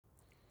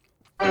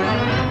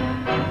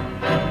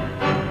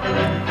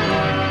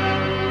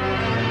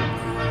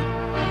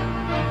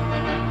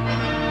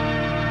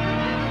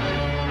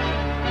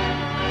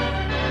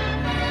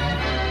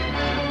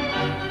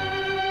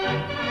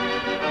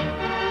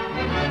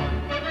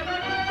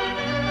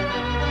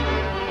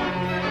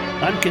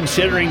I'm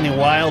considering the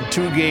Wild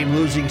 2-game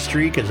losing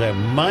streak as a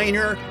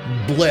minor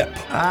blip.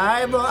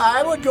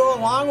 I would go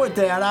along with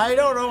that. I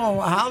don't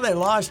know how they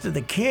lost to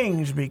the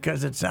Kings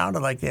because it sounded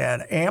like they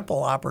had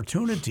ample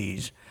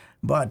opportunities.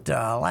 But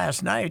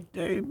last night,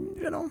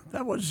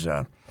 that was.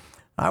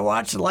 I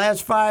watched the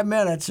last 5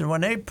 minutes, and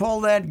when they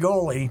pulled that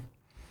goalie,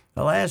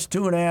 the last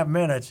 2.5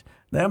 minutes,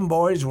 them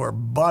boys were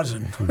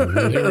buzzing.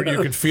 You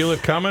could feel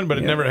it coming, but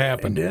it never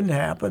happened. It didn't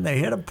happen. They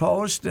hit a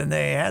post, and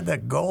they had the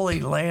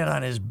goalie laying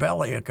on his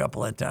belly a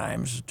couple of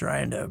times,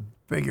 trying to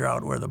figure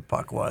out where the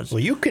puck was. Well,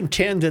 you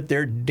contend that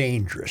they're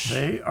dangerous.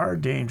 They are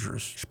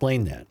dangerous.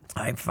 Explain that.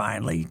 I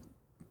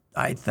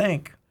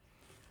think,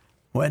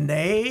 when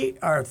they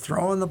are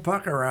throwing the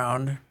puck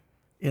around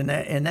in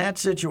that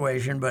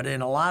situation, but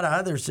in a lot of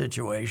other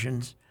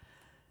situations,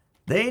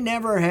 they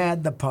never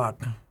had the puck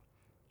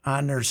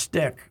on their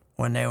stick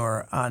when they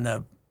were on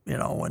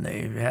when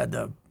they had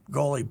the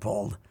goalie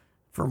pulled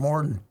for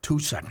more than 2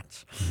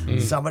 seconds. Mm-hmm.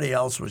 Somebody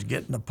else was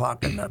getting the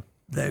puck, and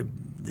the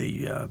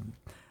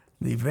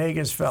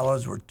Vegas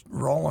fellas were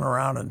rolling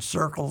around in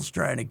circles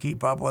trying to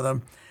keep up with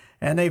them.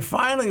 And they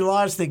finally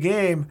lost the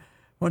game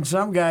when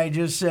some guy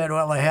just said,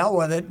 well, the hell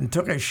with it, and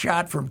took a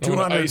shot from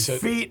 200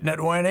 feet, and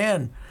it went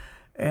in.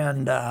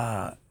 And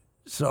but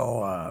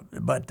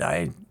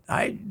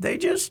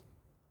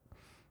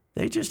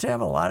they just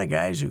have a lot of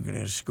guys who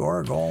can score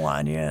a goal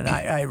on you, and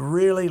I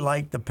really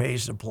like the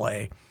pace of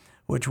play,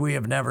 which we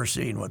have never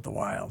seen with the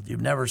Wild.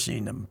 You've never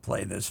seen them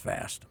play this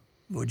fast.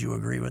 Would you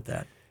agree with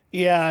that?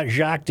 Yeah,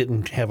 Jacques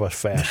didn't have a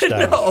fast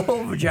style.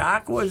 No,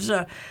 Jacques was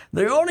the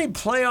only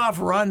playoff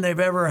run they've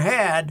ever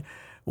had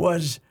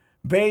was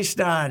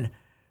based on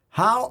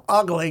how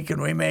ugly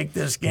can we make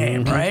this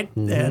game, right?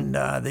 Mm-hmm.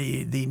 And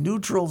the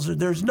neutrals,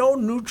 there's no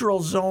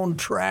neutral zone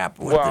trap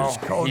with this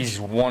coach. He's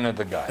one of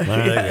the guys.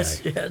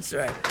 Yes, that's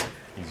right.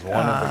 He's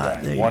one of the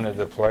guys. One of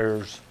the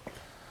players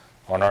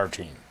on our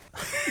team.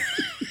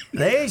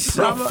 They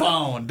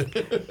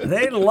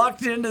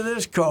lucked into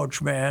this coach,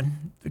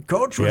 man. The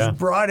coach was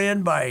brought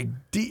in by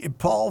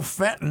Paul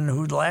Fenton,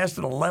 who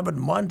lasted 11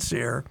 months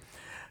here.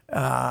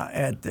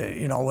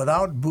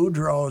 Without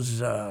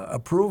Boudreau's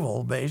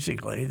approval,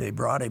 basically, they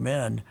brought him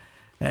in,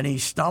 and he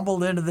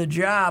stumbled into the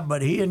job.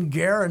 But he and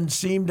Guerin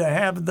seem to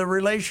have the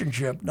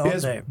relationship, don't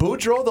Is they?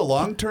 Boudreau the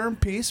long-term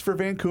piece for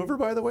Vancouver,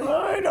 by the way?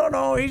 I don't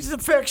know. He's the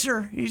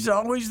fixer. He's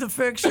always the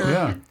fixer.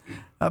 Yeah.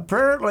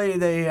 Apparently,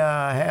 they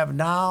have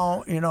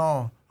now,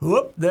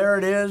 there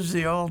it is,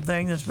 the old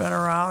thing that's been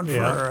around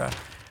for.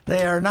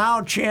 They are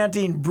now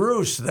chanting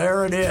Bruce.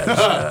 There it is.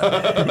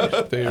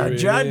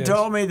 Judd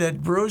told me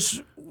that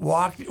Bruce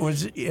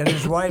and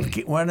his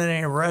wife went in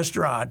a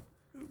restaurant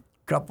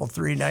a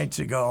 3 nights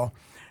ago,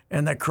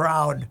 and the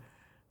crowd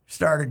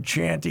started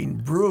chanting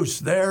Bruce.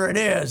 There it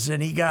is,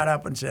 and he got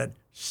up and said,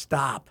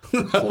 "Stop,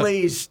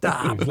 please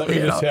stop." Let me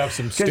just have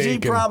some steak. Because he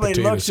probably and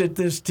potatoes. looks at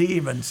this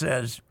team and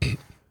says,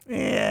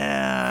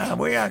 "Yeah,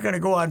 we aren't going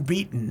to go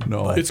unbeaten."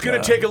 No, but, it's going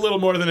to take a little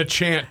more than a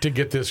chant to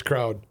get this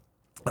crowd.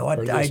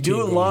 I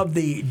do love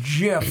the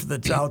GIF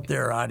that's out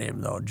there on him,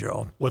 though,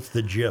 Joe. What's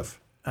the GIF?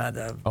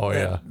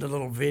 The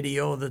little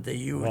video that they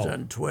use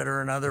on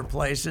Twitter and other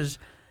places.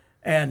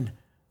 And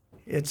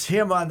it's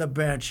him on the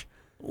bench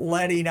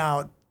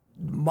mouthing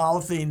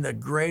the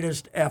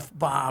greatest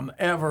F-bomb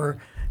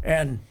ever.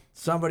 And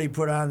somebody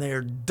put on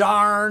there,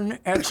 "Darn!"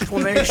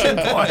 exclamation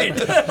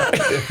point.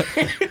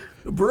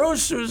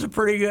 Bruce was a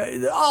pretty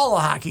good. All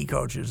the hockey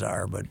coaches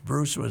are, but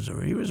Bruce was a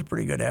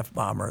pretty good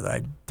F-bomber.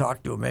 I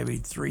talked to him maybe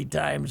 3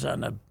 times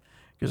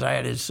because I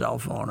had his cell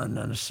phone, and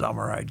in the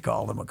summer I'd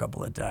called him a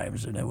couple of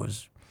times, and it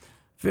was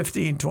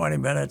 15, 20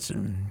 minutes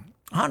and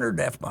 100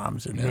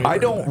 F-bombs in there. I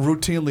don't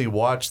routinely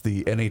watch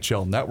the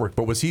NHL Network,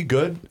 but was he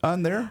good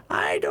on there?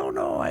 I don't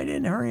know. I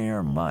didn't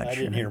hear much. I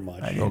didn't hear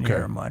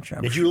much.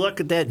 Did you look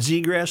at that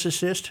Zegras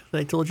assist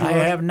I told you I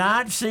about? have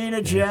not seen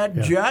it yet.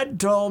 Yeah. Judd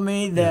told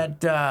me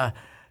that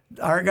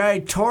our guy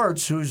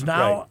Torts, who's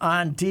now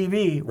on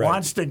TV,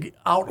 wants to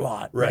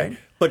outlaw it, right?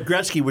 But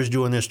Gretzky was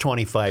doing this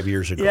 25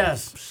 years ago.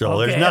 Yes. So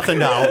there's nothing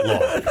to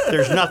outlaw.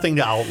 There's nothing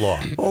to outlaw.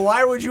 Well,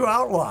 why would you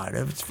outlaw it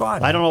if it's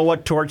fun? I don't know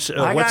what Torts.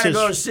 I what's gotta his?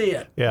 go see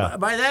it. Yeah.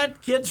 By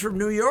that kid's from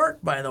New York,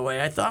 by the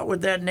way. I thought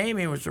with that name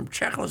he was from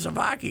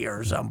Czechoslovakia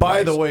or something.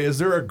 By the way, is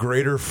there a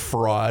greater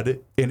fraud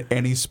in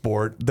any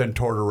sport than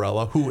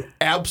Tortorella, who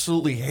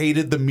absolutely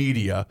hated the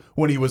media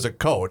when he was a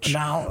coach,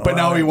 but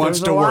now he wants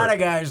to There's a work? lot of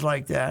guys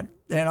like that,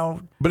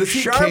 But is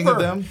he king of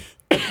them?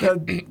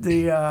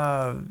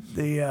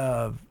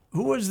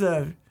 Who was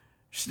the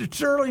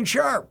Sterling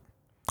Sharp?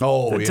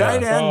 Oh, the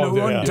tight end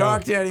who wouldn't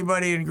talk to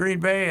anybody in Green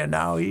Bay, and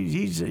now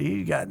he's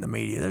got in the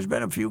media. There's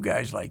been a few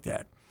guys like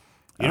that.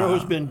 You know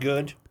who's been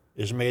good?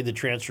 Has made the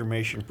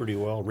transformation pretty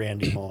well?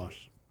 Randy Moss.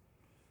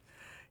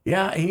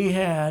 Yeah, he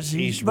has.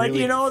 But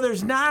really,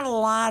 there's not a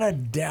lot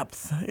of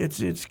depth.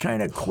 It's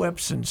kind of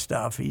quips and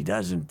stuff. He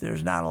doesn't.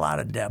 There's not a lot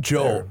of depth.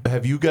 Joe, there.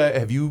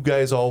 have you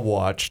guys all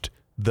watched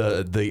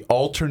the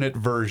alternate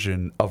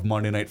version of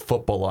Monday Night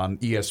Football on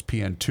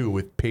ESPN2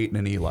 with Peyton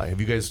and Eli. Have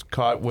you guys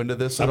caught wind of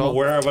this at I'm all?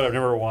 aware of it. I've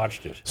never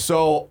watched it.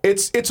 So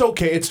it's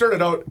okay. It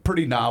started out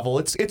pretty novel.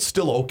 It's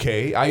still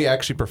okay. I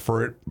actually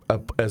prefer it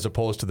as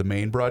opposed to the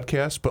main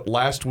broadcast. But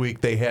last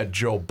week they had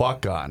Joe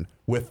Buck on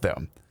with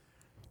them.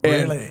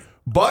 And Really?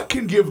 Buck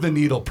can give the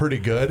needle pretty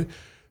good.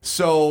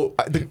 So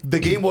the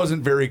game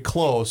wasn't very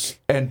close,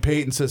 and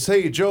Peyton says,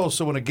 "Hey, Joe,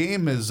 so when a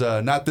game is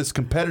not this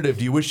competitive,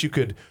 do you wish you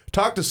could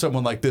talk to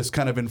someone like this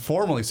kind of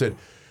informal?" He said,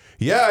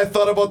 "Yeah, I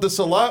thought about this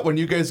a lot when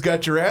you guys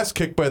got your ass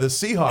kicked by the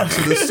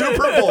Seahawks in the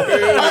Super Bowl."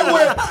 I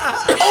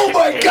went, "Oh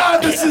my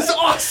God, this is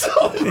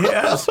awesome!"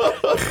 Yes.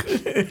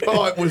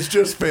 Oh, it was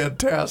just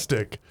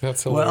fantastic.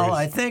 That's hilarious. Well,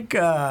 I think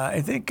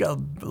a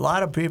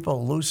lot of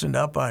people loosened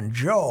up on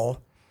Joe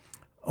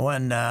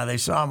when they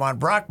saw him on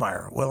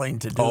Brockmire, willing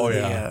to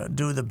do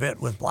do the bit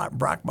with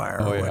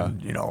Brockmire. Oh, yeah.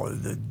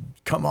 When,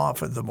 come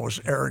off as the most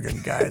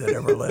arrogant guy that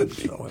ever lived.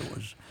 So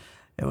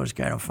it was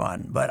kind of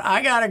fun. But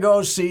I got to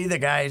go see the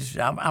guys.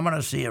 I'm going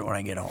to see it when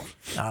I get home.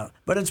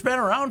 But it's been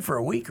around for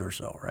a week or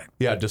so, right?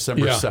 Yeah,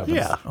 December 7th.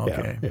 Yeah.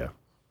 Okay. Yeah.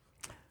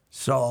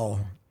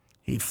 So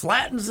he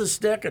flattens the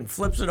stick and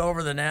flips it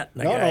over the net.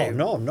 And the guy,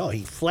 No.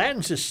 He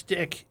flattens his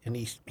stick and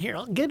he's here.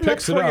 I'll get it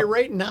Picks up it for you up.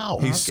 right now.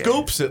 He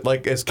scoops it,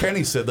 like as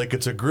Kenny said, like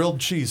it's a grilled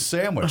cheese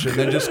sandwich, and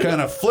then just kind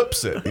of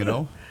flips it,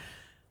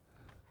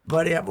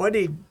 But what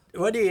do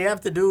you have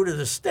to do to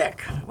the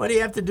stick? What do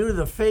you have to do to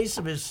the face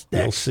of his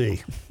stick? You'll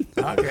see.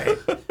 Okay.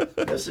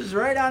 This is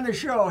right on the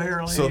show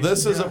here, ladies So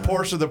this and is a gentlemen.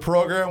 portion of the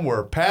program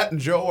where Pat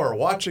and Joe are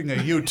watching a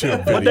YouTube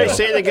video. What'd they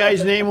say the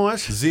guy's name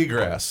was?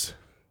 Zegras.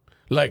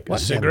 like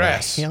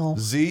Zegras. Hell?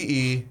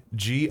 Zegreas.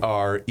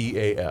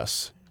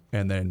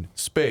 And then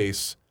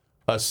space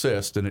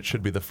assist, and it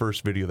should be the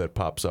first video that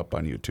pops up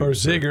on YouTube. Or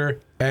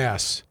Zigger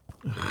ass.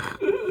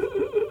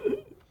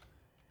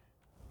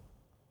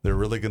 They're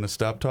really going to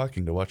stop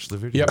talking to watch the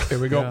video. Yep, here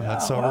we go. Yeah,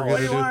 that's how Well, we're what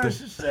do going you want to us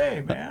do to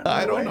say, man?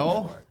 I We're don't waiting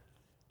know.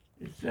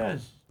 for it. It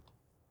says.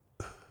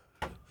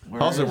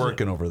 How's it is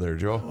working over there,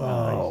 Joe?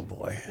 Oh,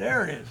 boy.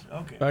 There it is.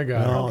 Okay. I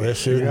got No, it.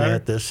 this isn't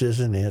it. This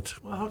isn't it.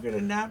 Well, how could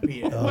it not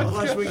be it?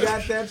 Plus, we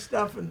got that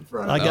stuff in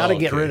front I of us. got to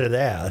get Okay. rid of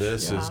that.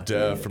 This is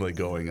definitely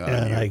going on.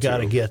 And I got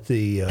to YouTube. get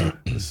the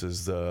This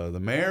is the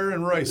mayor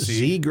and Rice.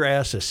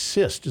 Z-Grass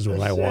assist is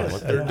what I want.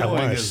 Assist. What they're I want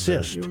doing is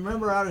assist. You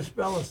remember how to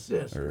spell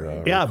assist?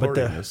 right? Yeah, but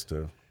recording the- this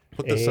to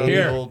put this on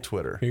Here. the old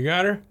Twitter. You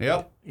got her?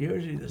 Yep.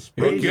 Usually the Look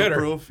space, at her.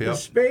 Proof. the Yep.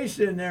 space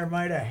in there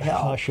might have I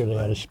helped. should have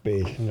had a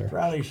space in there.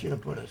 Probably should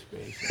have put a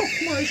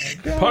space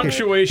in there.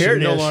 Punctuation Here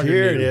it no is. longer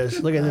Here it needed. is.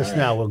 Look at this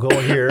now. We'll go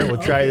here. We'll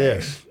try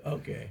this.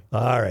 Okay.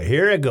 All right.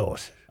 Here it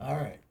goes. All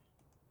right.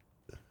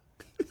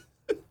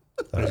 He's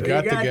So you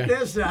got the got guy.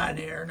 this on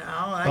here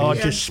now. I Oh,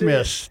 can't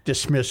dismiss that.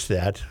 see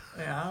it.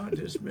 Yeah,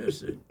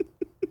 dismiss it.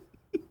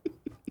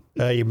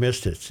 You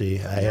missed it. See,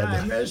 I Yeah, I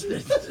had. missed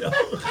it. So,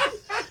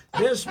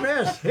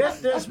 dismiss.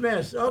 Hit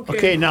dismiss. Okay.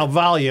 Okay, now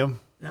volume.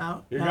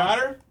 Now, You now- got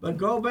her? But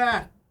go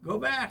back. Go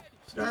back.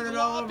 Start it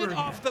all over again.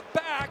 off the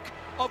back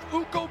of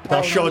Uko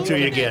They'll show it to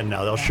you again.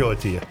 Now they'll show it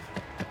to you.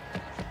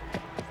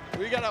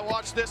 We gotta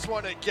watch this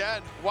one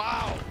again.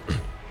 Wow.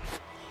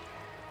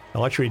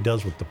 Now watch what he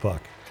does with the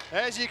puck.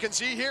 As you can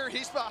see here,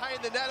 he's behind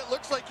the net. It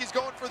looks like he's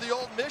going for the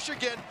old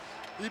Michigan.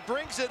 He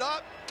brings it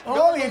up.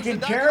 Oh, goes you can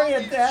to carry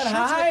Nagel. it that He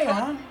shoots high, it huh?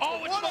 front. Oh,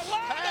 what a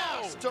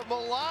pass to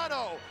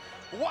Milano.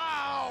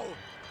 Wow.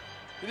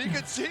 And you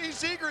can see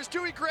Zegers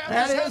too. He grabs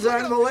That his head. is Look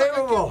at him. He's like, I can't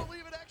unbelievable.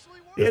 believe it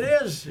actually worked. It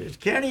is.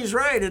 Kenny's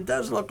right. It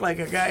does look like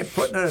a guy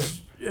putting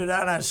it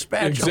on a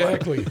spatula.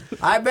 Exactly.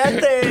 I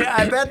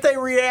bet they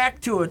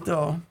react to it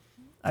though.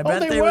 I Oh,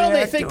 bet they will. They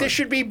react think to this it.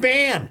 should be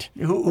banned.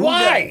 Who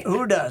Why? Does,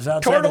 who does?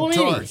 Outside Tortellini. the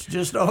torch.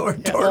 Just over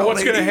Tortellini. Well,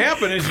 what's going to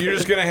happen is you're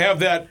just going to have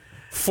that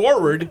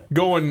forward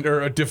going, or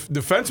a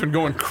defenseman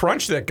go and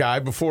crunch that guy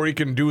before he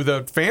can do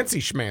the fancy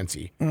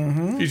schmancy.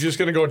 Mm-hmm. He's just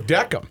going to go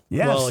deck him.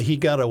 Yes. Well, he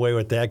got away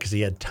with that because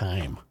he had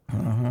time.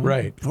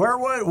 Right. Where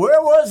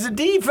was the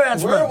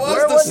defenseman? Where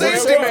was the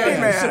safety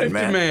man? Safety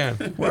man? man.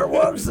 Where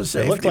was the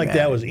safety It looked like man?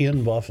 that was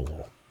in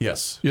Buffalo.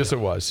 Yes. Yes, it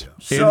was.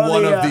 In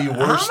one of the How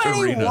worst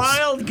many arenas.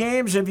 wild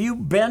games have you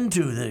been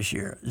to this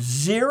year?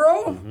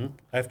 0?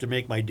 I have to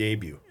make my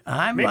debut.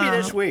 I'm Maybe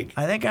this week.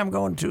 I think I'm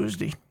going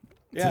Tuesday.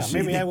 Yeah, see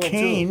maybe the I will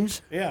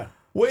Canes. too. Yeah.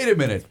 Wait a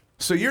minute.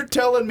 So you're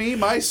telling me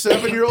my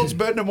 7-year-old's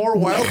been to more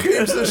wild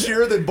games this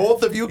year than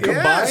both of you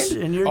combined? Yes,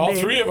 and your All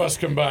name- three of us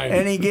combined.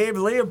 And he gave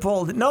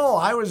Leopold. No,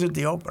 I was at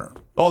the opener.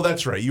 Oh,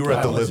 that's right. You were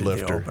at the I was lid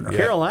at the lifter. opener. Yeah.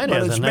 Carolina But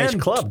has it's a nice been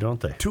club, don't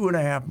they?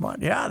 2.5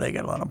 months. Yeah, they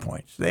got a lot of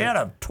points. They had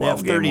a They have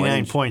 12 game 39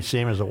 winning. points,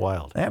 same as the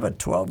Wild. They have a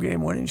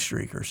 12-game winning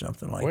streak or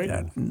something like Wait,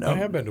 that. I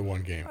have been to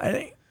one game. I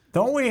think.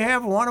 Don't we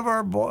have one of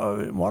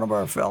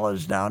our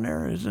fellas down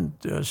there? Isn't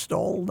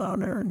Stoll down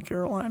there in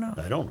Carolina?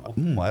 I don't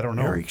know. I don't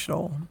know. Eric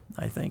Stoll,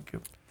 I think.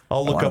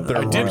 I'll look One up of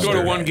their the- I did go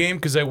roster. to one game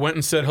because I went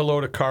and said hello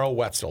to Carl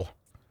Wetzel,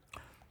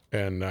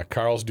 and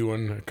Carl's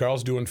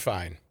doing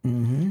fine.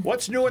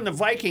 What's new in the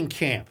Viking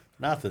camp?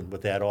 Nothing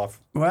with that off.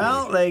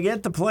 Well, they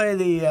get to play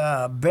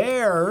the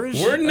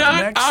Bears. We're not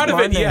next out of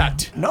it Monday.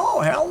 yet.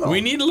 No, hell no.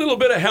 We need a little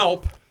bit of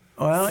help.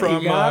 Well,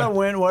 from you gotta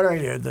win. What are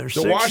you? They're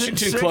the Washington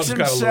six club's and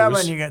gotta 7.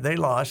 lose. They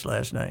lost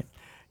last night.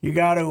 You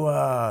got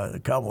to. The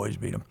Cowboys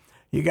beat them.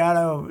 You got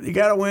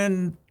to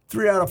win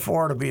 3 out of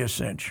 4 to be a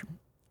cinch.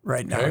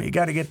 Right now, Okay. you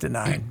got to get to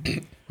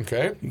 9.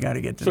 Okay. You got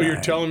to get to So 9.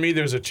 you're telling me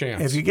there's a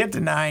chance? If you get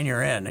to 9,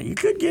 you're in. You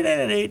could get in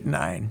at 8 and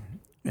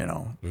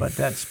 9. But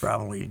that's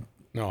probably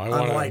no, I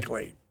want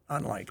unlikely.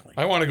 Unlikely.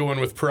 I want to go in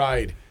with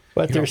pride.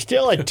 But there's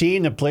still a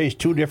team that plays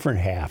 2 different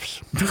halves.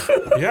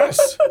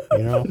 Yes.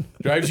 Drives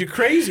Drives you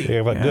crazy. They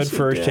have a good it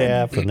first did.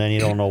 half, and then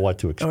you don't know what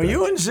to expect. Well,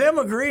 you and Zim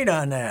agreed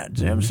on that.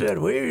 Zim said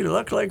we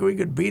looked like we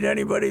could beat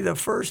anybody the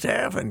first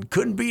half and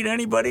couldn't beat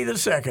anybody the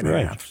second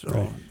Right, half.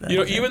 So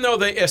Even though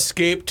they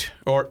escaped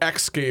or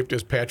escaped,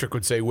 as Patrick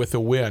would say, with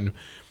a win,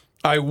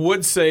 I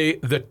would say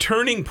the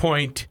turning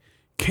point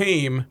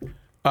came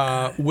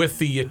with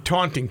the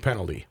taunting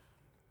penalty.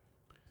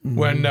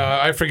 When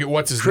I forget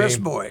what's his Chris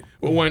name, Boyd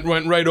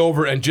went right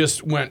over and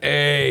just went,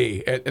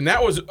 "Hey," and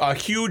that was a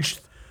huge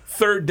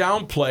third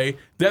down play.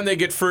 Then they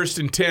get 1st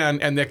and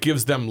 10, and that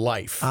gives them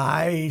life.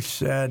 I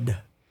said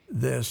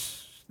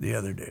this the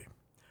other day.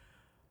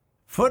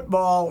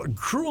 Football,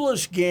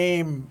 cruelest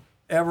game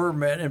ever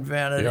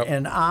invented, Yep.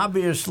 and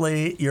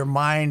obviously your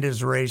mind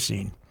is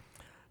racing.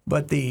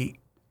 But the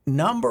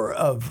number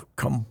of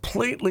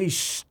completely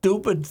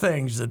stupid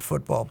things that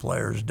football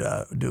players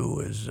do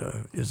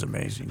is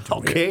amazing to me.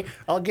 Okay,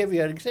 I'll give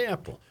you an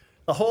example.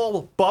 The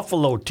whole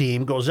Buffalo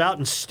team goes out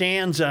and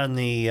stands on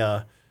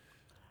the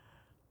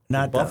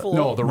Not Buffalo?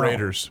 No, the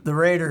Raiders. The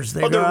Raiders. They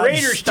the go out and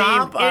Raiders team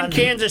stomp in on-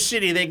 Kansas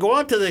City. They go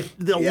out to the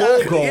Yeah,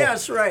 logo.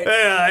 yes, right.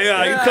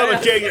 Yeah, you come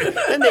and take it.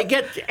 Then they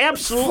get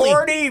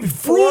absolutely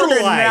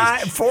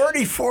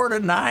 44 to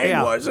 9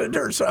 Yeah. was it,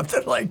 or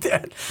something like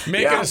that?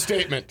 Making yeah. a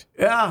statement.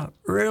 Yeah,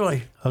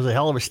 really. That was a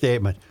hell of a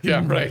statement.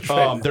 Yeah, right.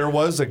 There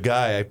was a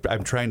guy,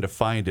 I'm trying to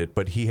find it,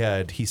 but he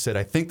said,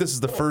 I think this is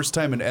the first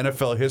time in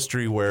NFL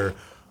history where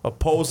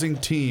opposing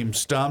team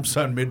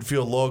stomps on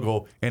midfield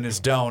logo and is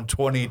down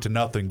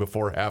 20-0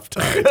 before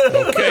halftime.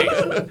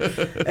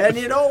 Okay. And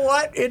you know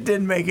what? It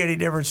didn't make any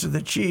difference to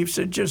the Chiefs.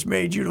 It just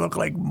made you look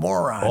like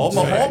morons. Oh,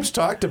 Mahomes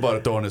talked about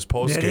it, though, in his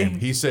postgame. Did he?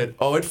 He said,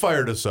 it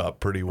fired us up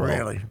pretty well.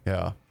 Really?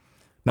 Yeah.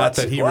 Not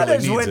that he What really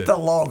is needs with it. the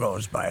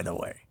logos, by the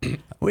way?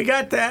 We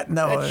got that?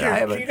 No, That's I you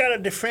haven't. got to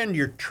defend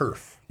your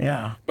turf.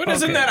 Yeah. But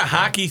isn't Okay. that a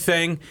hockey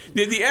thing?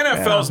 The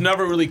NFL's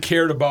never really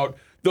cared about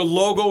the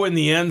logo in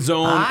the end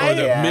zone or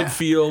the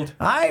midfield.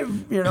 I,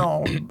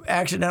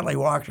 accidentally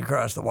walked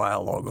across the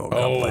Wild logo a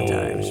couple of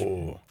times.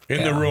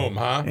 In the room,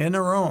 huh? In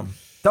the room.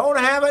 Don't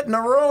have it in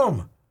the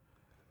room.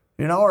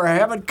 Or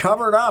have it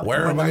covered up.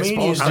 Where when am the I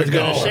media's supposed to I was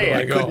going go? to say, Where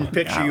I do I go? couldn't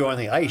picture you on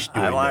the ice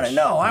doing I want to this.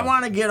 know. I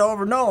want to get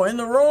over. No, in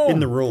the room. In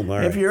the room, all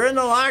If right. you're in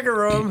the locker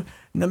room,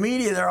 the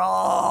media, they're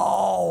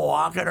all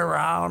walking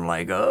around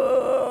like,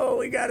 oh,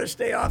 we got to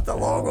stay off the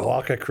logo.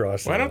 Walk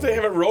across. Why don't they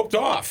have it roped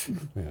off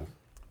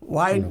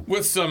Why?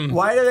 with some?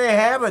 Why do they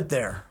have it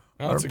there?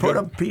 Or that's a put good-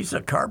 a piece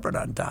of carpet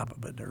on top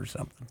of it or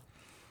something.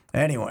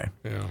 Anyway,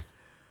 Yeah.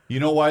 You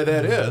know why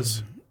that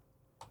is?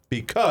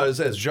 Because,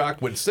 as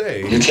Jacques would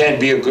say, You can't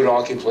be a good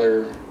hockey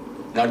player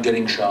not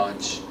getting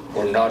shots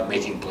or not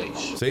making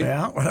plays. see,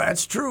 yeah, well,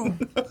 that's true.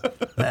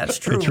 That's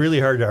true. It's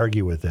really hard to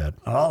argue with that.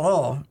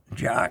 Although,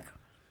 Jack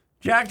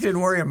didn't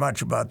worry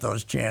much about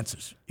those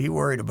chances. He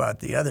worried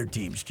about the other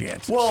team's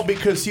chances. well,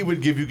 because he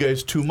would give you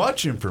guys too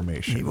much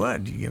information. He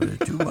would. You give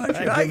it too much.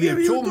 I give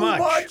you too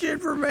much.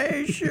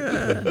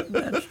 Information.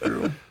 That's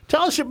true.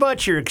 Tell us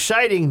about your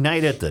exciting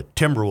night at the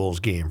Timberwolves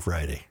game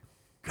Friday.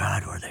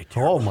 God, were they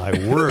terrible. Oh, my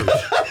word.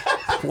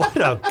 What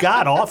a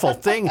god-awful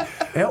thing.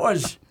 It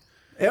was.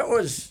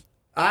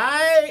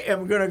 I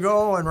am going to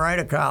go and write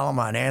a column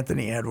on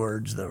Anthony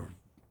Edwards, the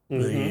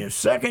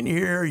second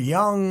year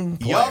young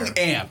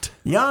player.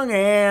 Young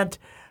ant.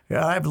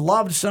 I've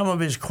loved some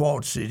of his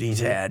quotes that he's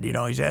had.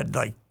 He's had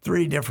like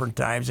 3 different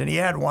times, and he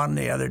had one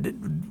the other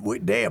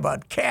day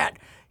about Cat.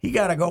 He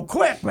got to go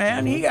quick,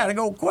 man. He got to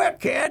go quick,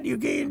 Cat. You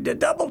can't the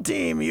double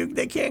team.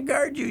 They can't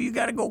guard you. You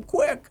got to go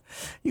quick.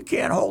 You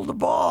can't hold the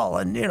ball.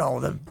 And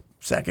the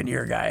second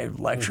year guy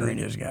lecturing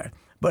his guy.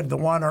 But the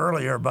one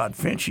earlier about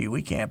Finchie,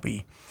 we can't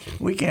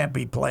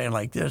be playing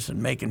like this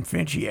and making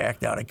Finchie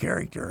act out of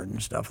character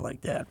and stuff like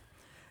that.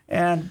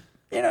 And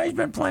he's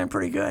been playing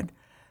pretty good.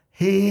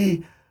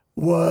 He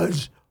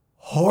was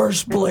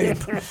horse bleep.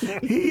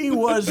 He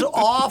was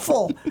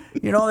awful.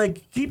 They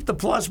keep the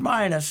plus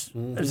minus.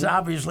 It's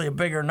obviously a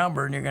bigger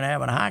number than you're going to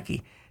have in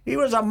hockey. He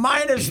was a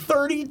minus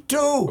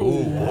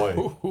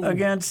 32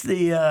 against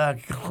the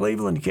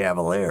Cleveland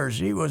Cavaliers.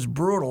 He was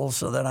brutal,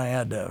 so then I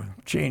had to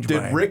change my...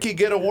 Did Ricky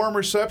get a warm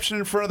reception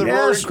in front of the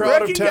Yes, roaring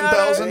crowd Ricky of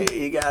 10,000?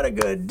 He got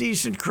a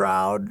decent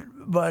crowd,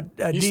 but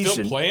a He's decent...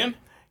 still playing?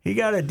 He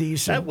got a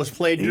decent... That was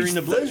played during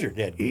the blizzard,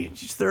 that game.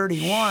 He's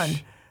 31.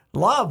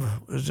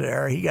 Love was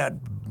there. He got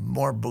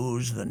more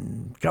booze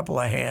than a couple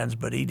of hands,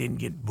 but he didn't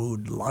get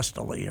booed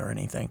lustily or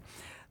anything.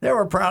 There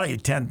were probably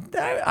 10.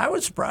 I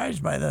was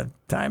surprised by the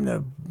time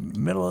the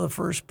middle of the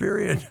first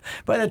period.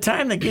 By the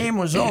time the game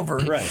was over,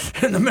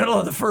 Right. in the middle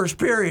of the first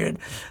period,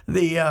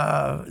 there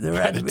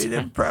had to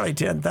be probably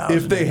 10,000.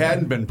 If they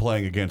hadn't been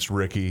playing against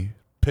Ricky,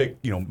 pick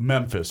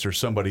Memphis or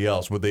somebody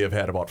else, would they have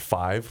had about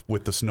 5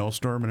 with the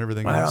snowstorm and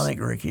everything I else? don't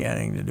think Ricky had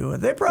anything to do with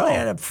it. They probably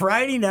had a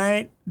Friday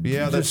night,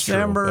 Yeah, that's true.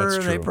 December.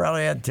 That's They true.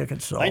 probably had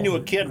tickets sold. I knew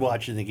a kid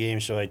watching the game,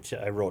 so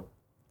I wrote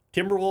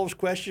Timberwolves ?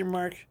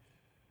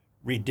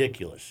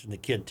 Ridiculous. And the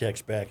kid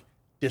texts back,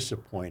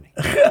 disappointing.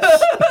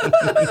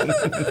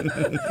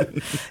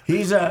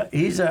 He's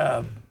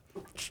a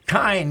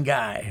kind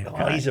guy.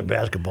 Oh, he's a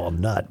basketball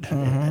nut.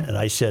 And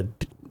I said,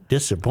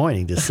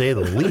 disappointing to say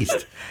the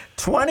least.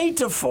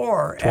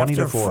 20-4 20 after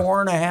to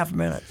 4. 4.5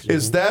 minutes.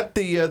 Is that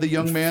the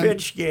young man?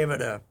 Fitch gave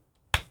it a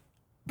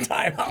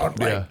timeout.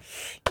 Yeah.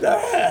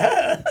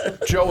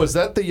 Joe, is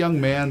that the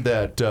young man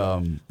that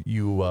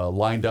you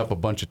lined up a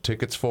bunch of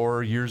tickets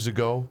for years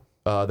ago?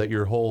 That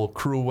your whole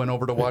crew went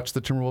over to watch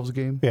the Timberwolves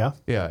game? Yeah.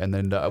 Yeah, and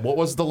then what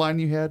was the line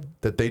you had?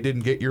 That they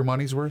didn't get your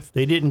money's worth?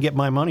 They didn't get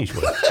my money's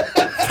worth.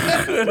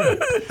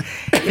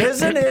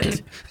 Isn't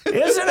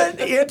it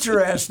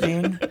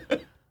interesting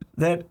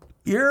that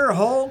your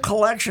whole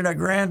collection of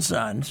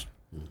grandsons,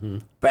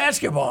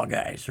 basketball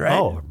guys, right?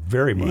 Oh,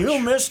 very much. You,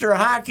 Mr.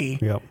 Hockey,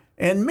 Yep.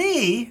 and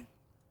me,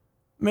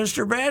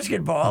 Mr.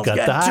 Basketball, Got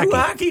got the two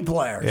hockey. hockey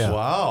players. Yeah.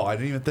 Wow, I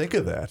didn't even think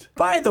of that.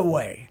 By the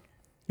way,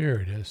 Here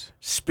it is.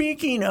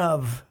 speaking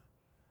of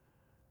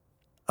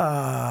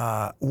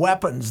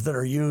weapons that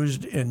are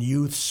used in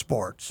youth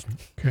sports,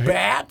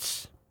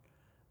 bats,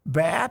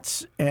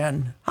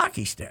 and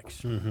hockey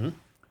sticks.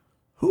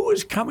 Who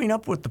is coming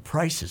up with the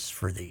prices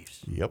for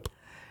these? Yep.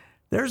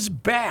 There's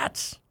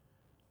bats.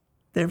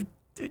 They've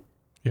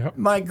Yep.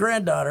 my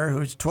granddaughter,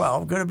 who's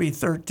 12, going to be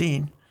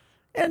 13,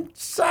 and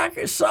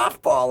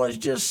softball is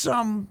just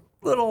some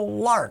little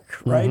lark,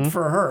 right,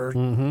 for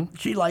her.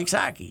 She likes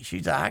hockey.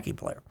 She's a hockey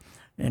player,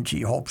 and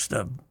she hopes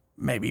to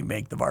maybe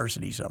make the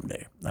varsity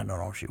someday. I don't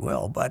know if she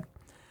will, but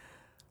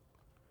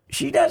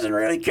she doesn't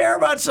really care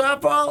about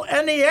softball,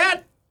 and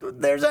yet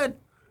they're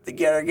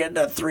getting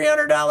a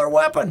 $300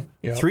 weapon.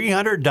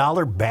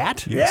 $300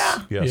 bat?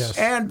 Yeah. Yes.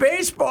 And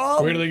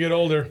baseball, Wait till they get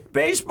older.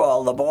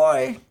 the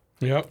boy,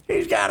 Yep.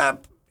 he's going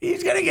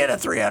to get a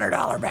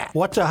 $300 bat.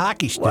 What's a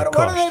hockey stick What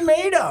cost? are they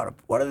made out of?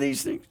 What are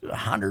these things?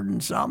 100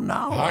 and some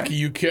now. Hockey,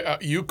 you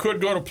could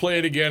go to Play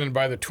It Again and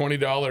buy the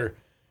 $20,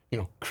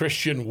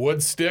 Christian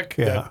wood stick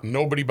that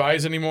nobody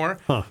buys anymore.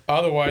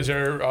 Otherwise,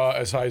 they're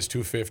as high as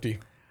 $250.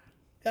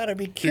 Gotta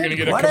be You're kidding. gonna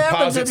get a What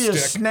happens composite if you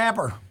stick.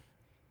 snapper?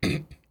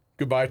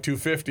 Goodbye,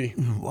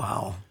 $250.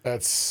 Wow.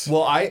 That's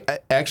Well, I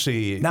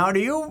actually. Now,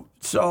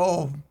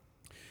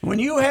 when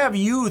you have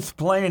youth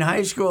playing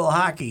high school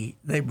hockey,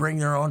 they bring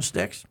their own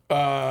sticks?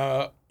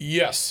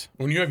 yes.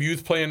 When you have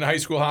youth playing high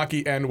school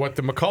hockey, and what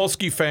the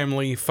Mikulski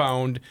family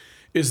found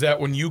is that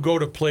when you go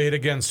to Play It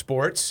Again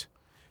Sports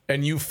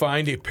and you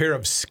find a pair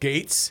of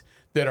skates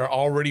that are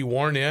already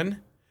worn in,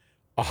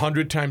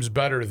 100 times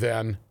better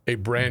than a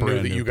brand new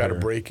that you got to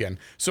break in.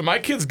 So my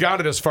kids got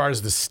it as far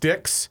as the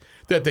sticks,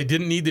 that they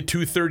didn't need the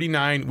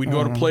 $239. We'd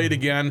go to Play It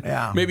Again,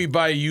 maybe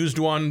buy a used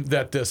one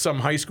that some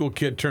high school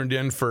kid turned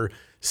in for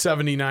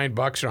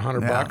 $79 or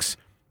 $100.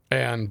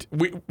 And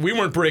we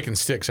weren't breaking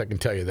sticks, I can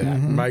tell you that.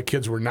 My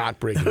kids were not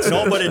breaking sticks.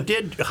 No, but it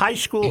did. High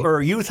school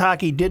or youth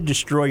hockey did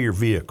destroy your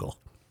vehicle.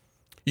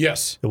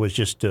 Yes. It was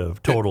just a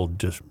total.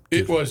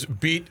 It was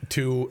beat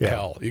to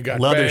hell. You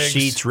got leather bags.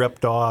 seats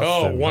ripped off.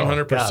 Oh, and-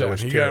 100%. God, it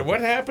was You got, terrible. what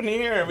happened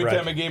here? Every Right.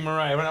 time I gave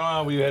Mariah,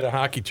 oh, we had a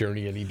hockey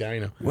tourney at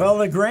Edina. Well,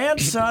 the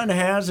grandson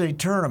has a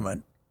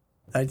tournament.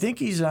 I think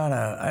he's on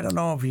I don't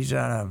know if he's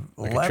on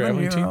a Like a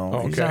traveling team? 11-year-old.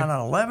 Oh, He's okay. on an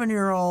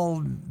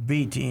 11-year-old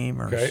B team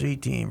or Okay. C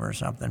team or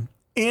something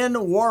in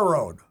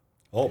Warroad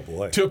Oh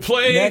boy. To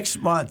play next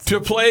month.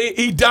 To play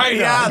Edina.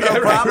 Yeah, they're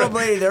right,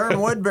 probably they're in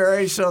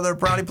Woodbury, so they'll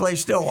probably play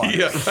Stillwater.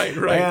 Yeah,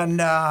 right. And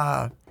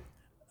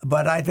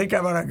but I think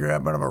I'm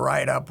gonna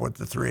ride up with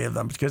the three of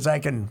them because I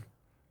can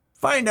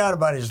find out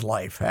about his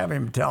life. Have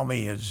him tell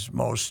me his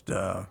most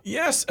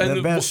Yes, the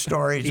and best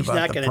stories He's about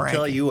not the going to prank.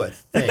 tell you a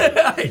thing.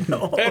 I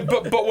know.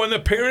 but when the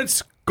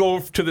parents go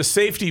to the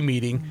safety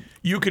meeting,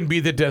 you can be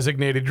the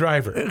designated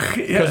driver.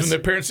 Because when the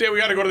parents say, we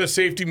got to go to the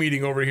safety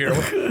meeting over here.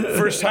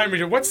 First time,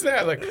 you're what's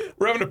that? Like,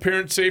 we're having a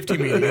parent safety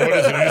meeting. What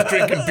is it? You're just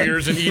drinking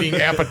beers and eating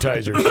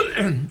appetizers.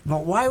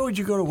 But why would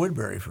you go to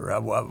Woodbury for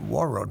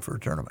Warroad for a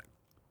tournament?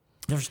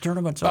 There's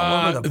tournaments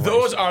all over the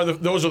place.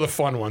 Those are the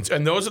fun ones.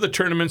 And those are the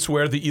tournaments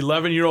where the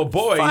 11-year-old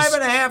boys,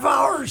 5.5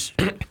 hours.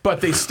 but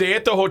they stay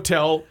at the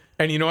hotel,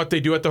 and you know what they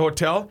do at the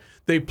hotel?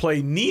 They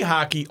play knee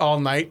hockey all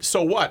night.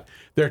 So what?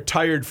 They're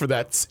tired for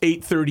that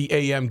 8:30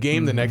 a.m.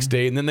 game the next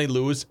day, and then they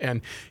lose.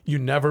 And you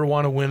never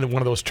want to win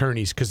one of those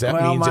tourneys because that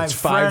means it's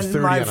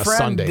 5:30 my on a friend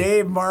Sunday.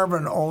 Dave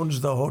Marvin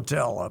owns the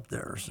hotel up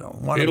there, so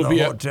one It'll of be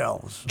the a-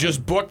 hotels.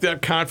 Just book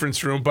that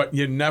conference room, but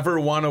you never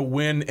want to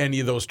win any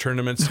of those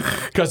tournaments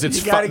because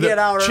it's You gotta the get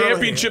out early.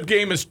 championship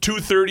game is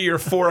 2:30 or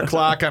 4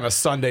 o'clock on a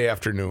Sunday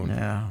afternoon.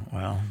 Yeah,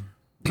 well,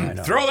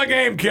 Throw the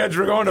game, kids.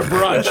 We're going to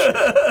brunch.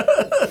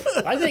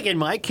 I think in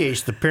my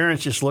case, the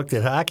parents just looked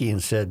at hockey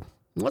and said,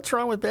 "What's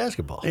wrong with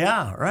basketball?"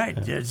 Yeah, right.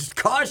 It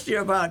cost you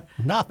about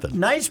Nothing.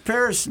 nice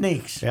pair of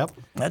sneaks. Yep.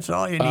 That's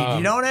all you need.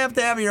 You don't have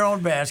to have your own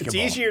It's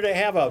basketball. easier to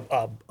have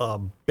a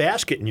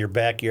basket in your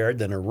backyard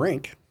than a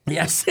rink.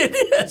 Yes, it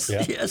is.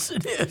 Yeah. Yes,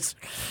 it is.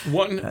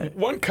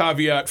 One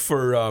caveat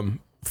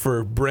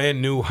for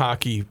brand new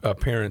hockey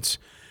parents: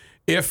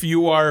 if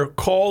you are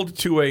called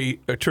to a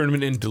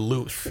tournament in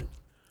Duluth,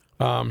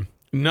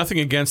 nothing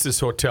against this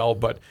hotel,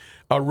 but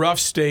a rough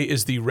stay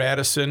is the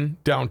Radisson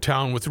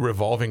downtown with the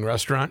revolving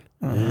restaurant.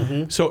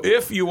 Mm-hmm. So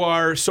if you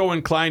are so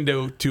inclined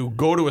to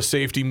go to a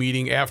safety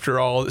meeting after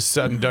all is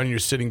said and done, you're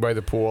sitting by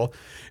the pool,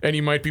 and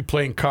you might be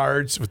playing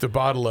cards with a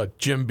bottle of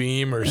Jim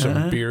Beam or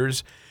some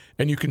beers,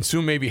 and you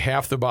consume maybe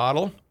half the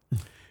bottle,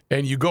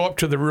 and you go up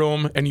to the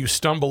room and you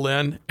stumble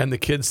in, and the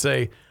kids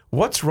say,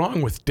 "What's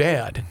wrong with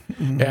Dad?"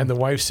 And the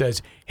wife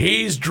says,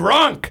 "He's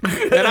drunk."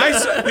 And I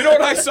saw, you know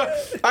what I saw?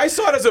 I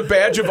saw it as a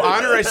badge of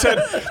honor. I said,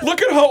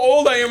 "Look at how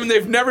old I am, and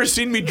they've never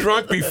seen me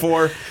drunk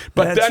before."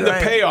 But That's then right.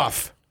 the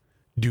payoff: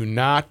 do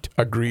not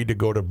agree to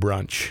go to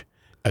brunch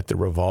at the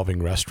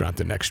revolving restaurant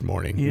the next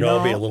morning. You No, it'd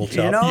know, be a little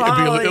tough. You know, It'd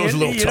be a how, li- it was a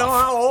little you know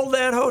tough. how old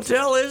that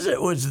hotel is? It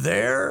was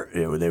there.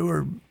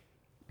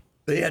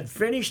 They had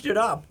finished it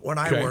up when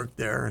I Okay. worked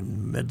there in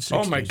the mid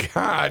 60s. Oh my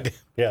God!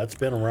 Yeah, it's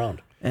been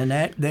around. And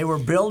that they were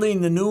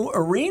building the new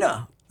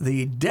arena,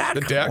 the deck,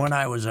 The deck? when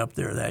I was up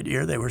there that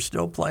year. They were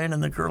still playing in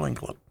the curling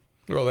club,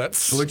 Well,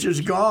 that's which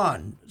is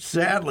gone.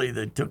 Sadly,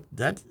 they took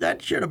that.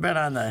 That should have been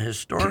on the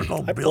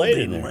historical I played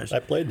in building there. list. I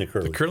played in the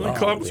curling. curling Oh,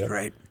 club. it was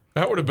great.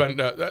 That would have been.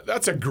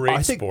 That's a great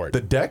I think sport.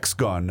 the deck's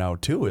gone now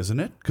too, isn't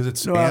it? Because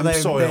it's Well,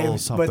 Amsoil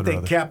something but they or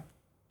other. kept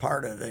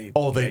part of the.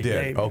 Oh, they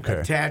did. Okay.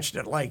 Attached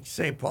it like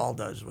St. Paul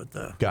does with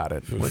the Got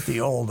it. with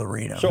the old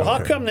arena. So how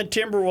come the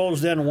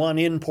Timberwolves then won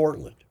in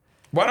Portland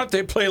Why don't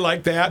they play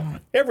like that?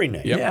 every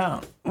night? Yep.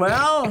 Yeah.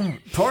 Well,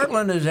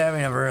 Portland is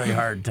having a very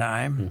hard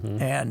time,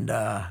 and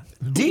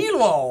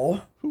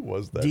D'Lo, Who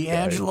was that?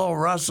 D'Angelo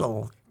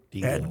Russell,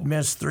 had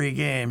missed 3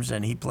 games,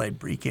 and he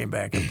came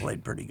back and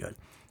played pretty good.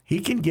 He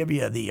can give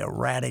you the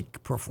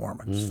erratic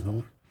performance.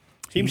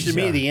 Seems to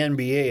me the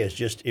NBA is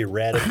just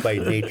erratic by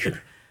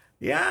nature.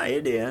 Yeah,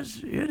 it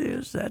is. It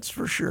is. That's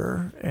for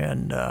sure.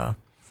 And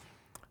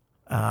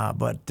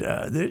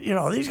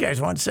these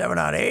guys won 7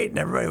 out of 8, and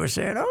everybody was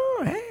saying,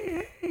 "Oh,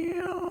 hey,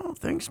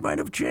 things might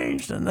have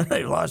changed." And then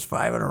they lost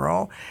 5 in a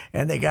row,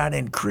 and they got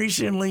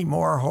increasingly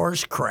more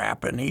horse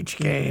crap in each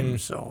game.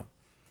 So,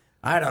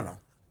 I don't know.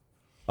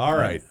 All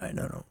right. I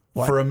don't know.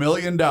 For $1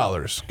 million,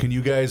 can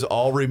you guys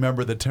all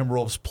remember the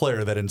Timberwolves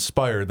player that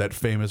inspired that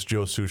famous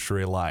Joe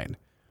Souchere line?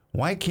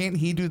 Why can't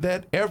he do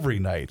that every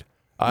night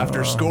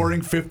after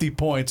scoring 50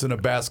 points in a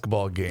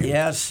basketball game?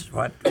 Yes.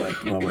 What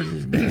was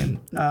his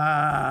name?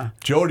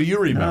 Joe, do you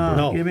remember?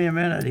 No. Give me a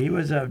minute. He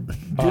was a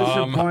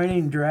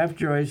disappointing draft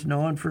choice,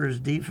 known for his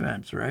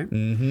defense, right?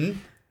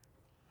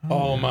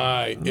 Oh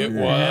my! It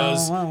hell?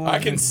 was. What was I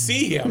can it?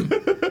 see him.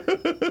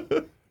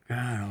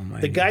 God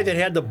almighty. The guy that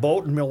had the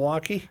boat in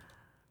Milwaukee?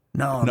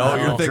 No, No,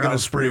 you're Latrell thinking of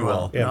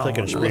Sprewell. Yeah, I'm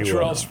thinking of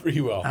Sprewell. Latrell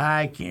Sprewell.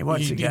 I can't.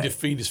 What's He the guy?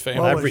 defeated his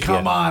family. What Every was-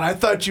 Come on, I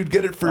thought you'd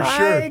get it for I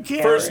sure.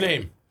 can't. First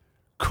name.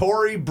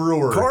 Corey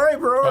Brewer. Corey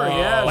Brewer,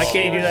 yes. Why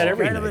can't you do that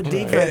every kind of a night?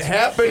 It defense.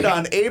 happened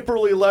on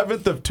April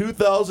 11th of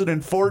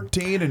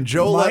 2014, and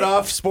Joe Mike- let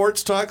off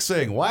Sports Talk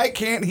saying, "Why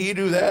can't he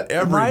do that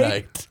every Mike-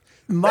 night?"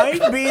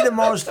 Might be the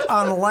most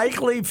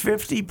unlikely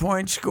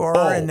 50-point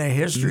scorer in the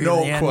history no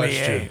of the NBA.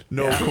 question.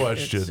 No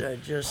question.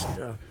 It's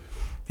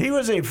he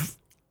was a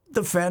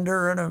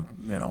defender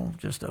and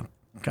just a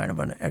kind of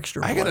an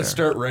extra. I got to player.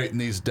 start writing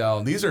these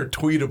down. These are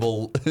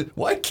tweetable.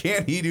 Why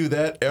can't he do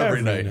that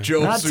every night?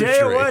 Joe I'll tell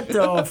Souchere. you what,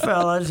 though,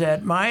 fellas,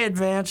 at my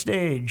advanced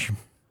age,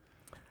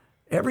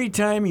 every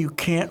time you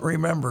can't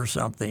remember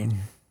something,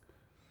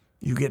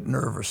 you get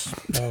nervous.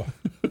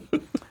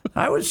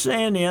 I was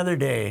saying the other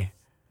day,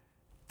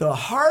 the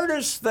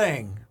hardest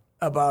thing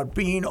about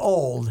being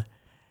old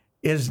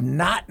is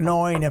not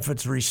knowing if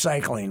it's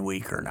recycling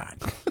week or not.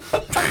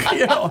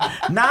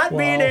 Not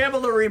being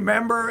able to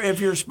remember if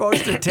you're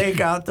supposed to take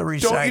out the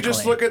recycling. Don't you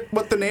just look at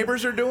what the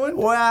neighbors are doing?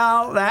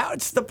 Well,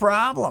 that's the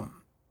problem.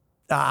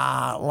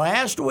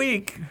 Last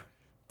week,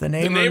 the The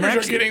neighbor neighbors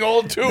next are getting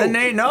old too.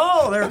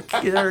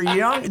 they're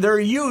young. They're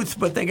youth,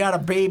 but they got a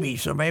baby,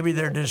 so maybe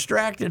they're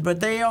distracted. But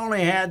they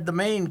only had the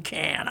main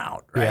can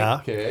out, right? Yeah.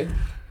 Okay.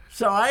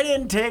 So I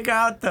didn't take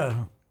out the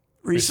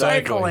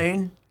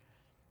recycling.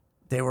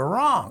 They were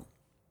wrong,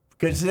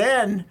 because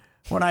then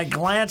when I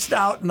glanced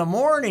out in the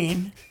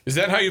morning. Is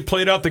that how you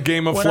played out the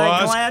game of When I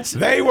flaws? glanced-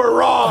 They were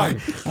wrong.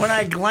 When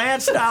I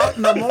glanced out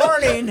in the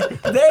morning,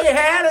 they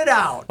had it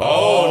out.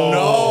 Oh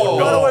no!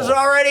 But it was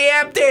already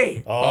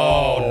empty.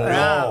 Oh no!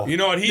 Yeah. You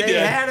know what he They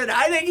did? had it.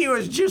 I think he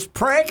was just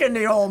pranking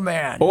the old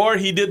man. Or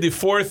he did the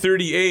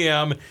 4:30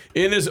 a.m.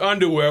 in his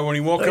underwear when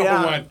he woke up and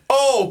Yeah. went,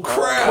 Oh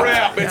crap!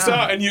 "Crap! It's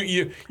out!" And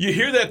you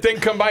hear that thing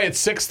come by at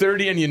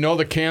 6:30, and you know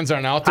the cans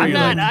aren't out there. I'm You're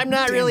not. like, I'm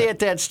not really at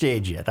that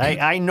stage yet.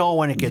 I know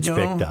when it gets No.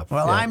 picked up.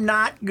 Well, I'm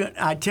not good.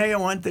 I tell you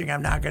one thing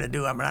I'm not going to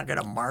do. I'm not going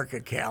to mark a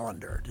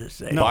calendar to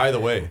say. By the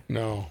way,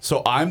 No.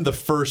 so I'm the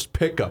first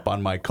pickup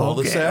on my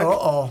cul-de-sac.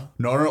 Uh-oh.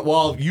 No.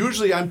 Well,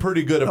 usually I'm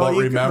pretty good about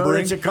Well,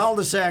 remembering. it's a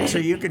cul-de-sac, so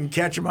you can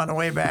catch them on the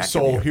way back.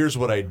 So here's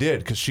what I did,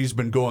 because she's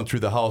been going through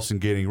the house and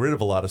getting rid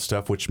of a lot of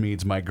stuff, which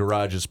means my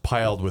garage is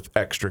piled with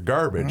extra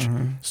garbage.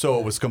 So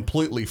it was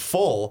completely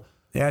full.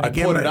 Yeah, to I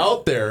give put her- it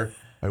out there.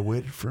 I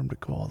waited for him to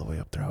go all the way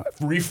up there. I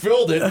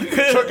refilled it,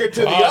 took it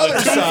to the other yeah,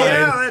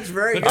 side. that's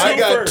very good. I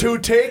got two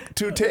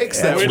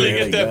takes that Where do week. you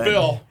get that good.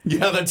 bill?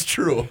 Yeah, that's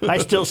true. I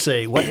still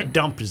say, what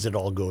dump does it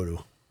all go to?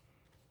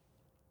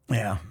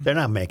 Yeah. They're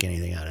not making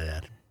anything out of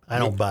that. I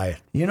don't buy it.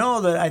 You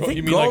know that I you think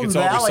mean like Golden it's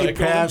all Valley recycled?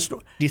 passed. Do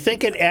you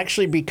think it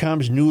actually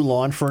becomes new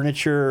lawn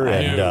furniture?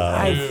 And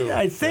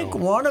I think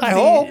one of I the.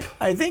 hope.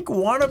 I think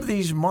one of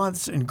these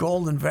months in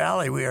Golden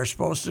Valley we are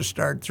supposed to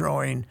start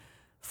throwing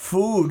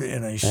food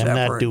in a I'm separate.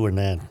 not doing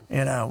that.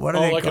 In a what do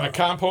Oh, they like in call? a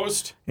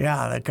compost?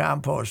 Yeah, the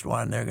compost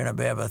one. They're going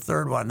to have a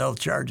third one. They'll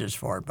charge us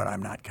for it, but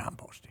I'm not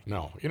composting.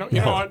 No. You know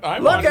what?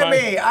 I'm Look on at my-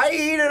 me. I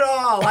eat it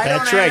all. I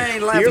That's don't have right. any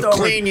You leftovers.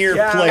 clean your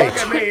yeah, plate. Look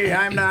at me.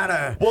 I'm not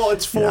a. Well,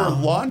 it's for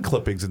lawn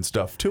clippings and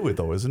stuff too,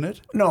 though, isn't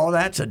it? No,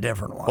 that's a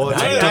different one. Oh,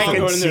 that's a I different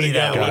can one. see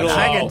that Gotcha. one.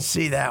 I Wow. can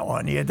see that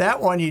one. Yeah,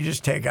 that one you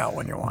just take out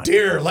when you want.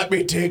 Dear, let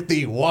me take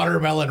the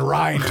watermelon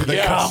rind to the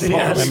Yes. compost.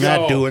 Yes. I'm not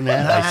go. doing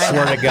that. I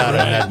swear to God,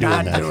 I'm not doing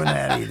Not that. doing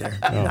that either.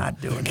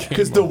 Not doing that.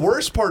 Because the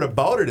worst part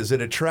about it is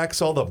it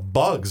attracts all the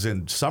bugs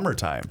in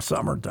summertime.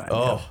 Summertime.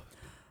 Oh. yeah.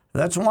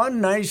 That's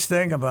one nice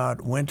thing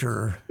about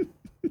winter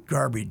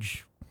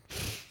garbage.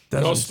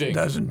 No stink.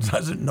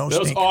 Doesn't no That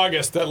was stink.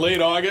 August, that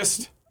late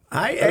August.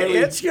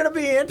 It's going to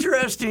be an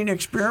interesting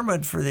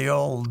experiment for the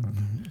old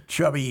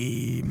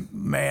chubby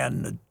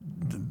man.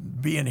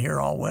 Being here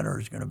all winter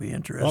is going to be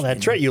interesting. Well,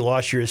 that's right. You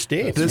lost your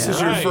estate. This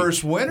is Right. your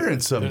first winter in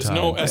some There's time.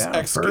 no Yeah,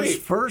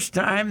 escape. first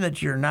time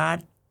that you're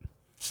not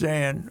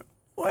saying,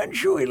 when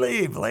should we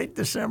leave? Late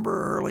December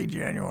or early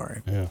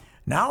January. Yeah.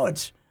 Now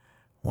it's,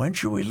 when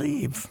should we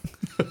leave?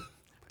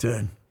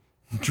 To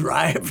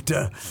drive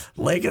to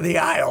Lake of the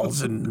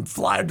Isles and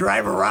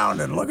drive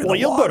around and look at Well, the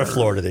you'll go water. to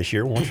Florida this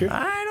year, won't you?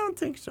 I don't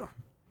think so.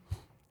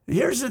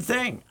 Here's the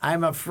thing.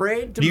 I'm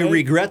afraid to Do you make...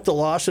 regret the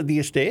loss of the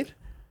estate?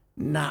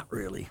 Not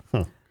really.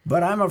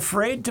 But I'm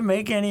afraid to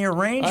make any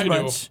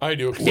arrangements. I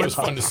do, because it was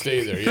fun to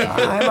stay there. Yeah,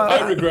 I'm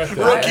a- I regret that.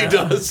 Rookie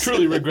does.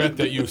 Truly regret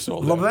that you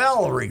sold it.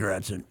 Lavelle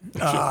regrets it.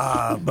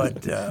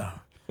 But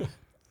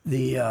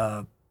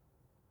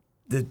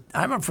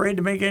I'm afraid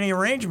to make any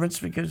arrangements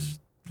because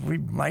we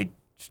might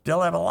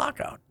still have a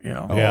lockout. You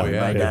know, Yeah, we yeah,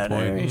 might good not have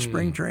point. any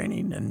spring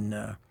training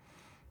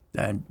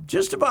and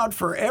just about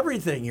for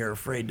everything you're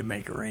afraid to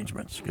make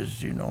arrangements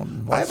because you know.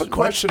 I have a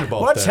question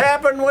about what's that.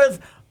 happened with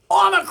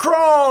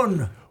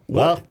Omicron.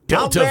 Well, How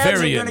Delta bad's it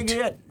variant. going to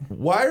get?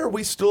 Why are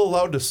we still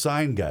allowed to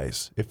sign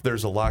guys if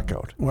there's a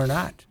lockout? We're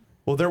not.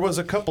 Well, there was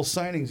a couple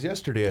signings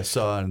yesterday I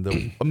saw. In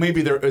the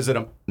maybe there is it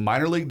a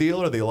minor league deal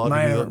or are they allowed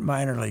to do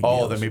Minor league. Oh,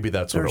 deals. then maybe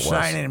that's They're what it was.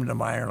 signing them to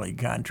minor league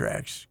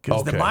contracts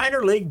because the Okay.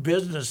 minor league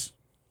business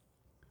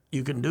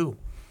you can do,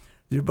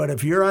 but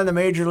if you're on the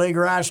major league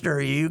roster,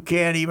 you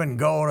can't even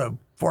go to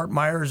Fort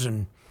Myers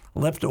and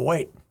lift a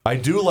weight. I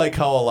do like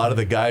how a lot of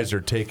the guys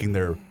are taking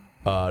their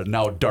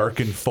now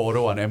darkened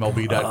photo on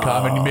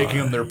MLB.com and making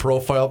them their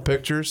profile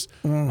pictures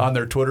on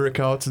their Twitter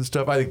accounts and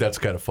stuff. I think that's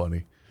kind of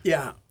funny.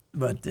 Yeah,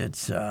 but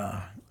it's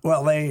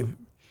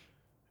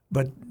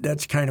but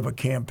that's kind of a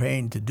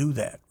campaign to do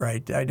that,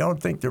 right? I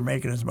don't think they're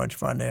making as much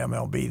fun to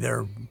MLB.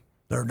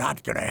 They're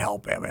not going to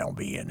help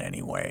MLB in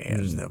any way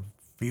as the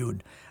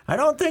feud. I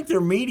don't think they're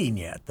meeting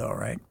yet, though,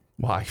 right?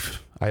 Why?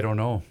 I don't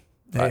know.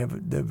 I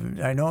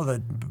know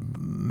that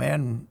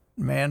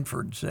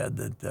Manford said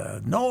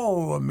that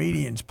no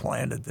meetings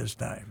planned at this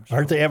time.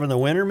 aren't they having the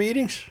winter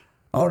meetings?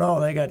 Oh no,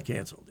 they got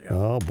canceled. Yeah.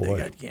 Oh, They boy.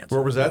 got canceled.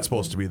 Where was that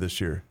supposed to be this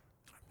year?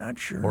 Not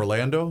sure.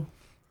 Orlando?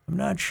 I'm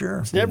not sure.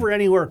 It's never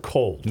anywhere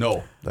cold.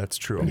 No, that's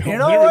true. You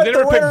know They what never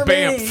the winter picked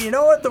Banff. meeting, You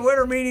know what the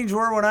winter meetings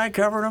were when I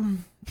covered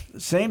them? The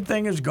same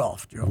thing as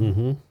golf, Joe.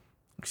 Mm-hmm.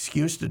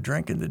 Excuse to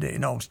drink in the day.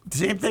 No,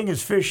 same thing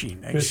as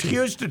fishing.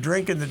 Excuse to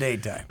drink in the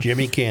daytime.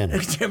 Jimmy Cannon.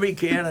 Jimmy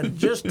Cannon,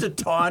 just to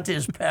taunt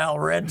his pal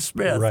Red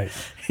Smith. Right.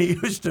 He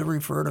used to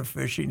refer to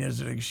fishing as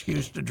an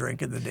excuse to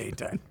drink in the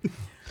daytime.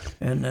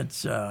 And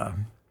it's,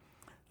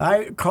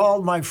 I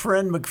called my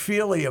friend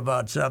McFeely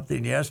about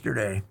something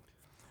yesterday,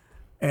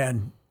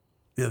 and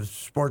the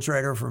sports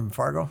writer from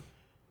Fargo,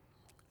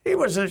 he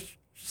was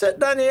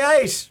sitting on the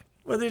ice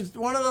with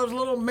one of those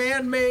little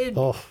man-made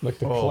Like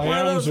the one of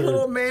clams those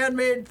little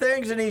man-made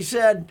things, and he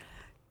said,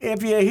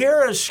 if you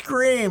hear a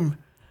scream,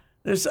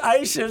 this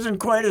ice isn't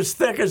quite as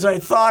thick as I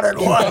thought it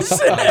was. He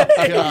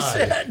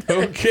said,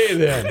 Okay,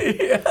 then.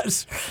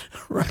 yes,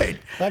 right.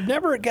 I've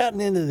never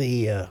gotten into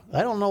the.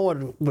 I don't know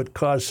what would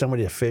cause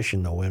somebody to fish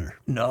in the winter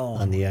No.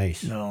 on the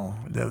ice. No,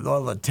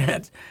 all the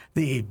tent,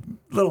 the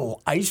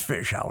little ice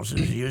fish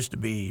houses used to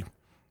be,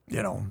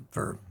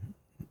 for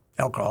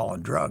alcohol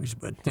and drugs,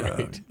 but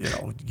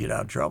get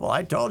out of trouble.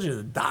 I told you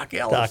the Doc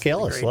Ellis. Doc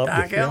Ellis, the great loved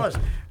Doc it, yeah. Ellis,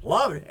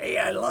 love it. Hey,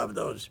 I love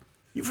those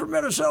You from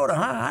Minnesota,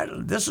 huh?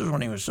 This is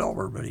when he was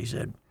sober, but he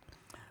said,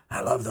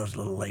 I love those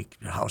little lake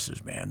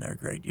houses, man. They're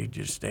great. You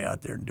just stay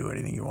out there and do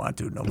anything you want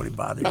to. Nobody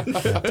bothers you.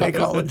 Take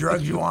all the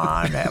drugs you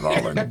want. Have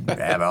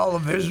all the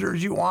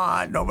visitors you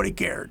want. Nobody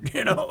cared,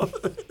 you know.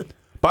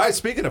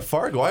 Speaking of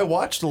Fargo, I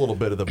watched a little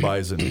bit of the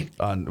Bison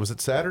on, was it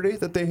Saturday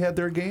that they had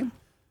their game?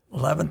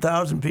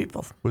 11,000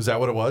 people. Was that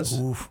what it was?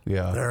 Oof.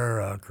 Yeah.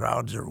 Their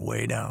crowds are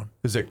way down.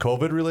 Is it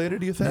COVID related,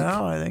 do you think?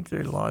 No, I think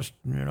they lost,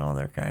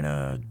 they're kind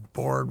of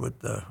bored with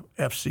the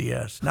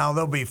FCS. Now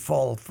they'll be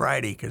full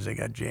Friday because they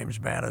got James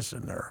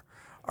Madison, their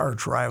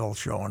arch rival,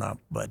 showing up.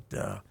 But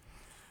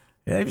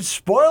they've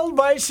spoiled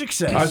by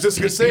success. I was just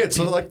going to say, it's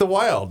sort of like the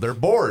Wild. They're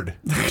bored.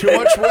 Too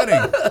much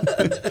winning.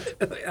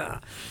 Yeah,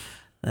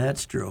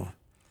 that's true.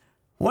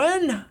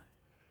 When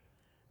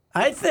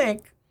I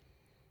think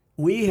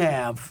we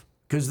have,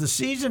 because the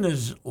season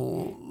is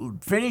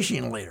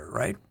finishing later,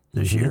 right,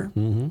 this year?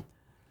 Mm-hmm.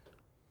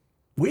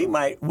 We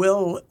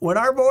when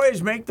our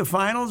boys make the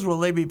finals, will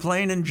they be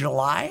playing in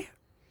July?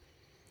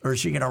 Or is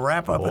she going to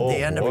wrap up at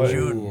the end of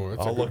June? Ooh,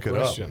 that's I'll a good look it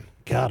question.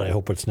 up. God, I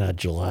hope it's not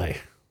July.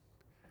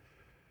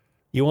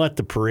 You want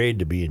the parade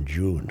to be in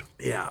June.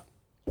 Yeah.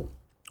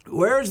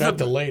 Where's At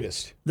the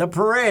latest. the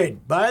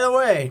parade? By the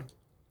way,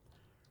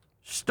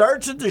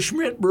 starts at the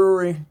Schmidt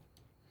Brewery.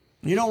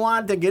 You don't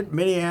want to get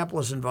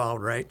Minneapolis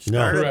involved, right?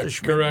 Start at the Correct,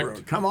 Schmidt correct.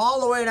 Brewery. Come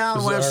all the way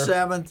down West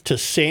 7th. To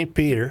St.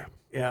 Peter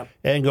Yeah.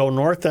 and go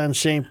north on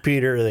St.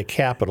 Peter, the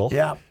capital.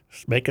 Yeah.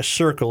 Make a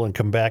circle and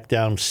come back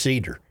down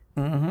Cedar.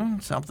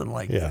 Something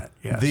like Yeah. that.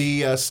 Yes.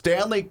 The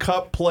Stanley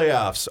Cup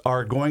playoffs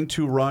are going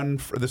to run,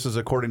 this is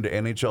according to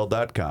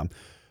NHL.com,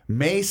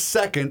 May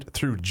 2nd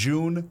through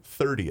June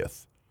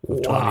 30th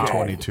of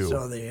 2022.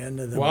 So the end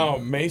of the Wow,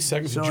 May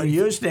 2nd to So it June.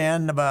 used to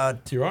end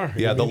about You are.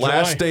 Yeah, the July.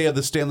 last day of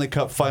the Stanley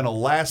Cup final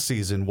last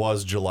season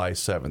was July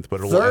 7th,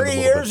 but it'll end a 30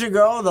 little years bit.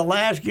 ago. The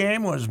last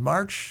game was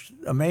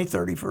May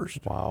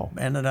 31st. Wow.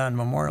 Ended on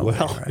Memorial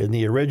Well, Day, right? in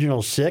the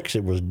original 6,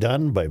 it was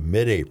done by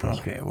mid-April.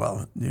 Okay,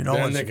 well, you know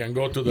Then what's, they can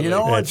go to the you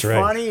know lake. what's That's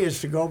right. funny is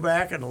to go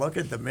back and look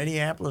at the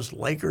Minneapolis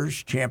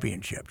Lakers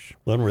championships.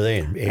 When were they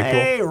in April?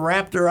 They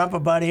wrapped her up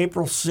about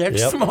April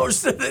 6th Yep.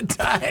 most of the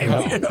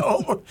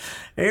time,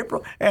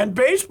 April. And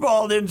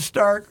baseball didn't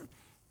start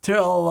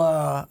till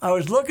I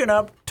was looking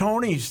up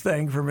Tony's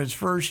thing from his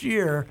first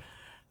year.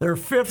 Their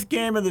 5th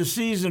game of the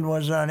season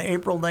was on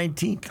April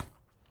 19th.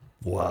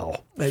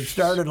 Wow. They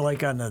started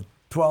like on the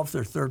 12th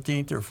or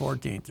 13th or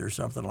 14th or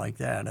something like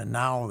that, and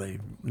now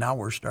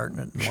we're starting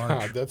it in March.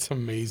 God, that's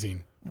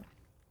amazing.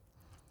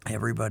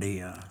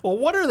 Everybody, Well,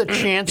 what are the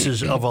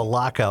chances of a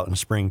lockout in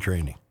spring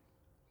training?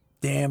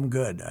 damn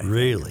good.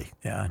 Really?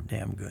 Yeah,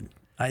 damn good.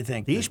 I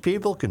think These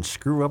people can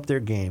screw up their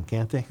game,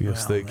 can't they?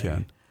 Yes, they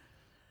can.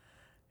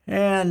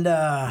 and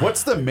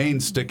What's the main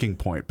sticking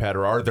point, Pat,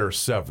 or are there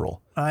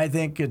several? I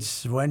think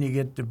it's when you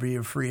get to be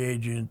a free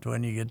agent,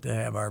 when you get to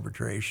have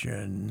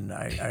arbitration.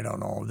 I don't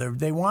know.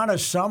 They want to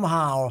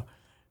somehow.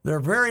 They're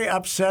very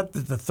upset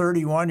that the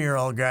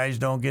 31-year-old guys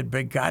don't get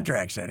big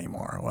contracts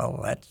anymore.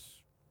 Well, that's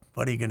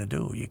what are you going to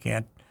do? You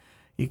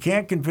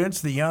can't convince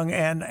the young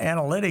and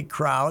analytic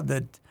crowd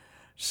that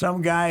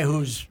some guy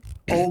who's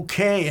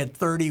okay at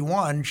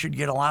 31 should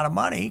get a lot of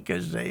money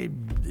because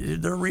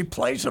they're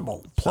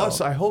replaceable. Plus,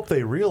 So, I hope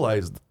they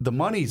realize the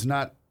money's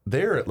not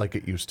there like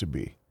it used to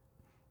be.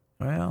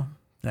 well,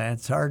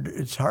 it's hard.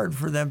 It's hard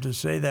for them to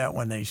say that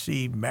when they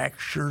see Max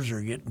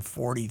Scherzer getting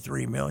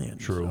 $43 million.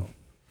 True.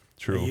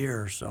 A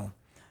year. So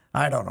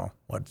I don't know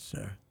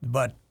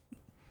but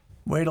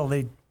wait till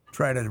they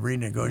try to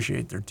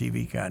renegotiate their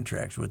TV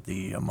contracts with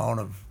the amount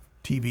of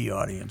TV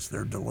audience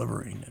they're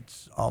delivering.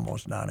 It's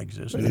almost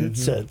non-existent.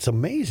 It's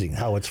amazing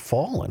how it's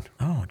fallen.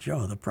 Oh,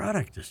 Joe, the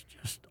product is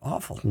just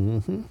awful.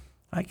 Mm-hmm.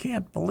 I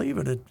can't believe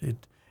it.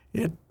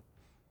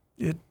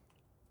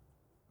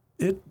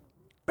 It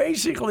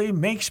basically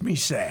makes me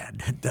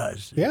sad. It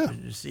does. Yeah.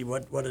 To see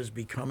what is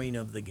becoming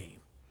of the game.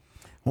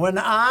 When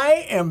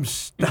I am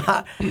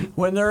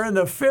when they're in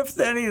the 5th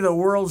inning of the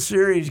World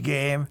Series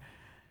game,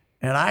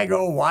 and I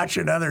go watch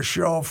another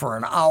show for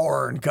an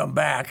hour and come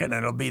back, and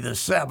it'll be the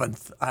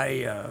 7th.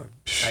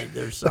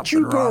 There's something But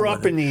you wrong grew with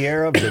up it. in the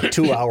era of the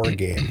 2-hour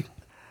game.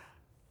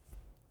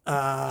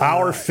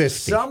 Hour 50.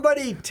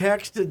 Somebody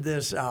texted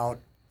this out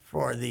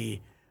for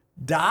the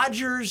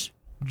Dodgers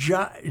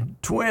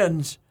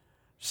Twins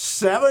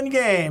 7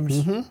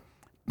 games,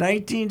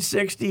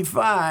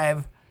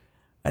 1965.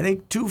 I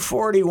think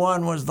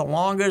 241 was the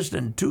longest,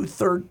 and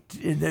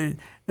 213.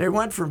 They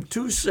went from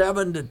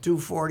 27 to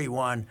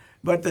 241,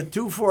 but the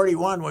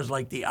 241 was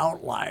like the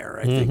outlier.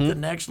 I think the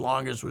next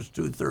longest was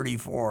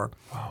 234,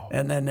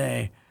 and then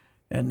they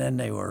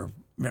were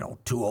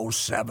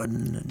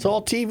 207. It's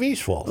all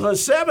TV's fault. The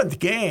 7th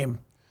game,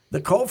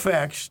 the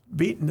Koufax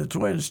beating the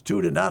Twins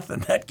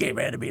 2-0. That game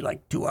had to be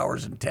like 2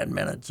 hours and 10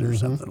 minutes or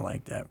something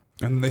like that.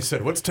 And they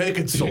said, what's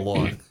taking so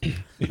long?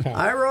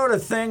 I wrote a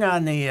thing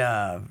on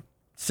the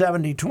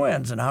 70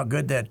 Twins and how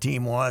good that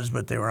team was,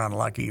 but they were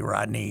unlucky.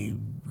 Rodney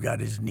got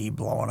his knee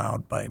blown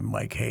out by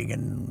Mike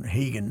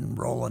Hagan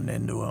rolling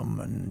into him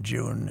in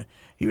June.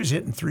 He was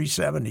hitting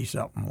 370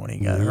 something when he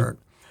got hurt.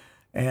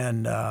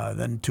 And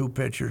then 2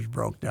 pitchers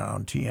broke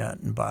down,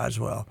 Tiant and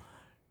Boswell.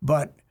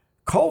 But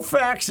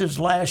Koufax's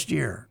last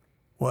year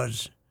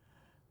was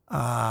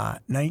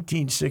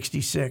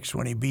 1966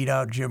 when he beat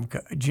out Jim.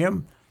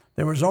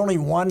 There was only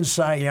one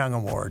Cy Young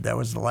Award. That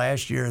was the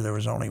last year there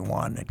was only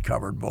one. It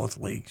covered both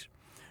leagues.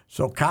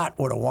 So Cott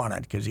would have won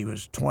it because he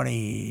was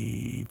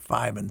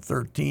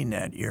 25-13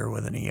 that year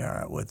with an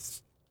ERA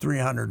with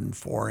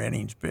 304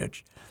 innings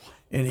pitched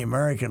in the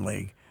American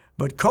League.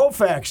 But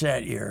Koufax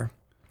that year,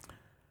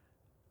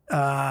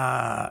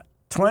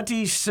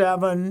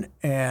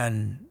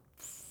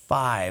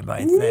 27-5,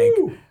 I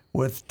think,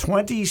 with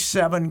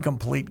 27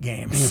 complete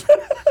games.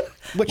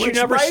 Which you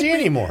never might see be-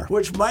 anymore.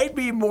 Which might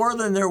be more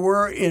than there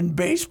were in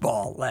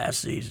baseball last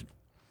season.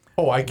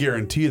 Oh, I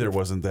guarantee there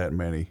wasn't that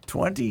many.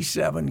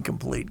 27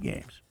 complete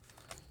games,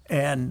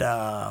 and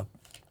ERA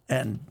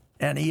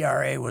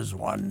was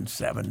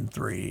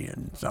 1.73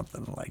 and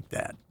something like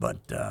that. But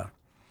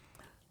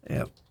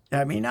yeah,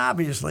 I mean,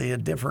 obviously a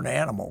different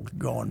animal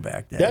going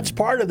back then. That's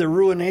part of the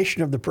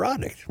ruination of the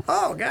product.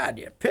 Oh God,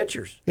 yeah,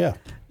 pitchers. Yeah.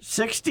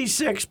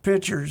 66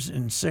 pitchers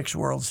in 6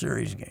 World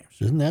Series games.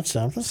 Isn't that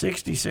something?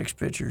 66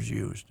 pitchers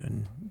used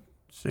in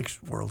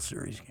 6 World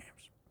Series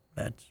games.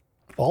 That's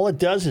All it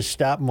does is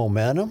stop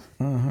momentum.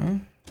 Mm-hmm.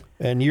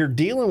 And you're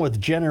dealing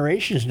with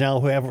generations now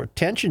who have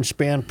attention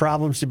span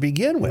problems to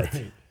begin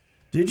with.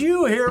 Did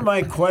you hear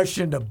my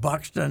question to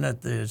Buxton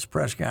at his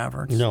press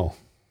conference? No.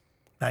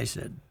 I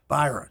said,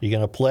 Byron. You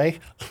going to play?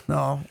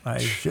 No, I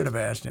should have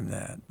asked him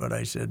that. But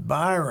I said,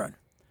 Byron,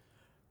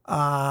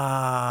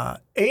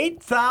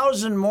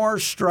 8,000 more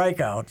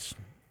strikeouts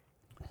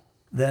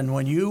than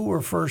when you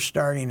were first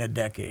starting a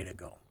decade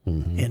ago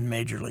in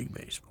Major League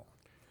Baseball.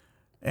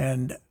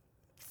 And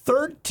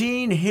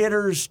 13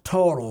 hitters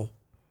total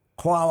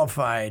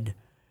qualified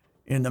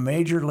in the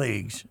major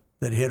leagues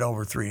that hit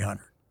over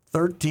 300.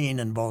 13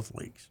 in both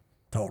leagues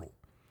total.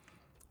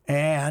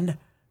 And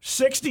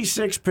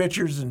 66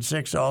 pitchers in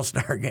 6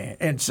 All-Star games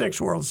and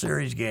 6 World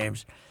Series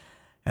games.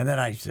 And then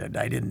I said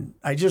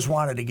I just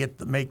wanted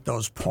to make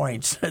those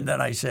points. And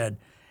then I said,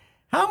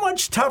 how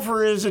much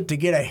tougher is it to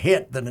get a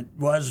hit than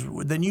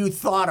you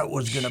thought it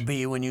was going to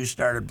be when you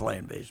started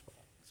playing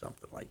baseball?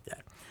 Something like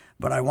that.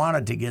 But I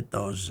wanted to get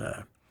those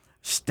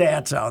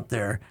stats out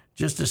there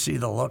just to see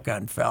the look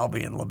on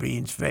Falvey and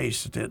Levine's face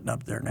sitting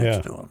up there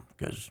next to him,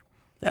 because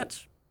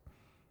that's,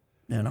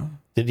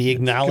 Did he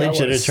acknowledge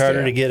that it's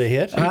harder to get a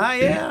hit?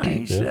 yeah.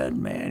 He said,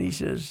 man, he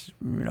says,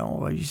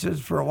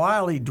 for a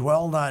while he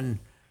dwelled on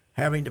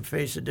having to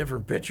face a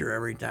different pitcher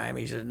every time.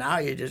 He says, now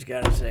you just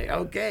got to say,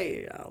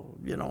 okay, I'll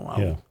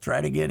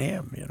try to get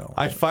him,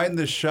 I find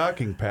this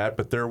shocking, Pat,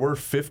 but there were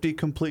 50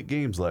 complete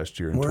games last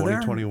year in Were there?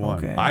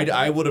 2021. Okay.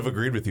 I would have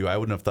agreed with you. I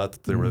wouldn't have thought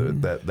that there were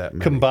that many.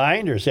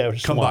 Combined, or is that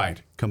just one?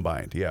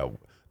 Combined, yeah.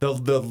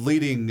 The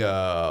leading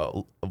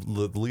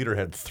leader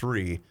had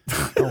 3.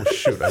 Oh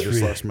shoot! I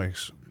just lost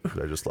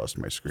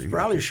my screen.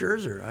 Probably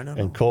Scherzer. I don't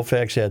know. And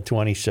Koufax had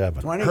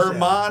 27. 27.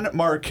 Herman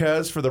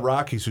Marquez for the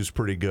Rockies, who's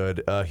pretty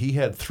good. He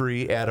had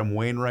 3. Adam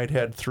Wainwright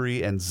had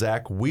 3, and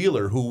Zach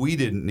Wheeler, who we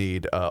didn't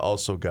need,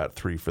 also got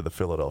 3 for the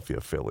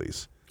Philadelphia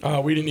Phillies.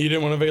 We didn't need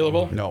anyone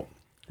available? No.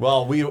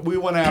 Well, we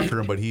went after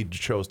him, but he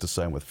chose to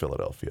sign with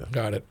Philadelphia.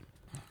 Got it.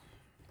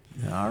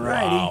 All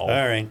righty. All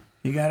right.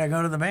 You got to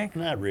go to the bank?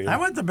 Not really. I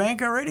went to the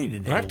bank already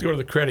today. I have to go to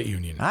the credit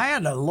union. I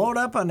had to load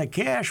up on the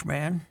cash,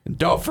 man. And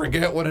don't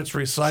forget when it's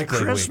recycling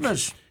week.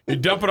 Christmas. You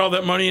dumping all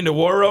that money into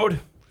War Road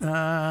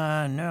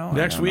No.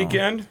 next I don't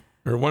weekend?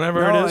 Or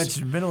whenever know. No, it is?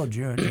 it's middle of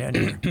June,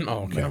 January.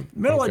 Oh, okay.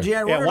 Middle of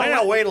January. Yeah, why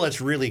not wait till it's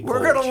really cold?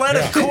 We're going to let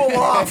it cool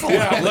off.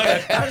 Yeah,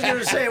 let it. I was going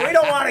to say, we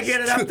don't want to get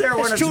it up there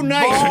when it's too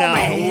nice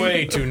balmy. now.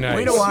 Way too nice.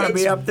 We don't want to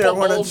be up there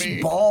when it's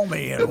balmy.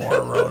 balmy in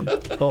War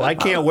Road. Oh, I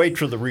can't wait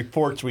for the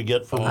reports we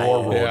get from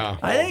War Road. Yeah.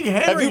 I think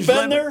Henry's Have you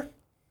been there?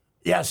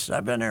 Yes,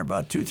 I've been there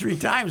about 2-3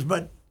 times,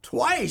 but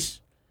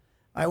twice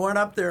I went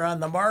up there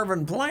on the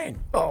Marvin plane.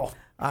 Oh.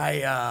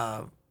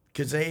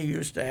 Because they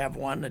used to have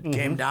one that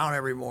came down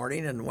every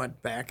morning and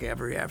went back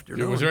every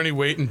afternoon. Was there any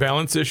weight and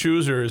balance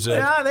issues, or is it?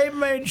 Yeah, they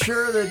made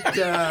sure that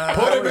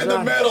Put him in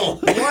the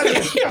middle.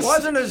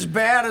 wasn't as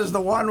bad as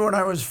the one when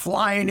I was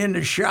flying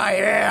into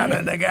Cheyenne,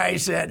 and the guy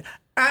said,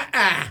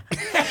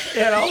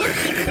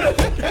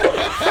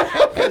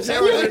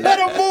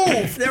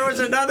 There was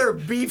another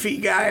beefy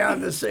guy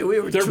on the side.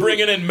 They're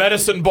bringing in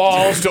medicine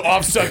balls to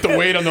offset the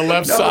weight on the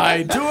left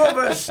side. 2 of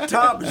us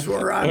tubs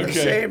were on the Okay.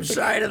 same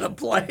side of the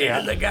plane,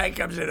 and the guy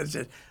comes in and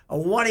says,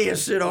 one of you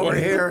sit over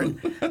here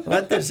and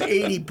let this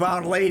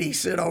 80-pound lady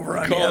sit over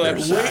on the Call other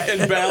that side. weight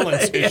and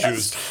balance Yes,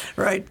 issues.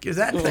 right, because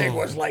that thing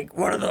was like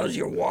one of those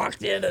you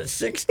walked in, a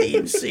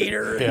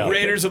 16-seater. Yeah.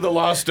 Raiders of the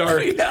Lost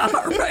Ark. Yeah,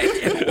 right,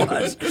 it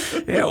was.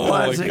 It Oh,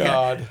 was. my The guy-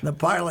 God. The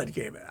pilot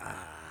came in.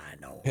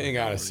 No. Hang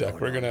on a sec.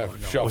 We're going to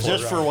shuffle Was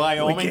this around. for We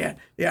Wyoming? can't.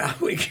 Yeah,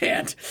 we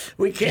can't.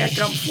 We can't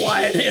come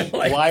flying in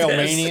like Wyomania?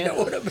 this. It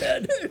would have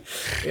been.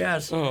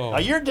 Yes. Now,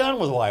 you're done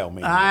with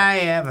Wyoming. I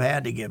have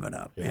had to give it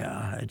up.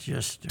 Yeah, it's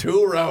just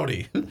Too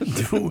rowdy.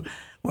 too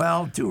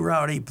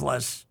rowdy.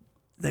 Plus,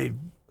 they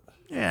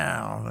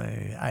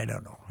Yeah, I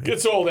don't know.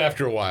 Gets old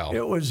after a while.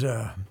 It was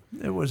a.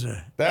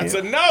 That's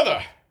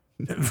another.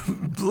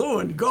 Blue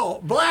and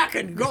gold, black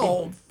and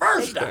gold,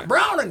 first down.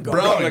 Brown and gold.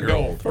 Brown and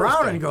gold.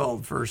 Brown and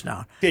gold, first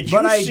down. Did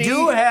but you I see-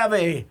 do have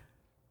a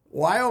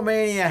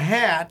Wyomania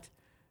hat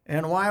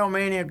and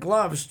Wyomania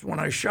gloves when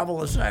I shovel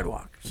the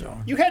sidewalk. So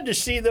You had to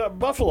see the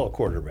Buffalo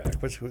quarterback.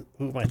 Who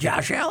am I?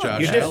 Josh Allen.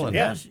 Josh You did? Allen.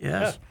 Yes, Yeah.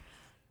 yes.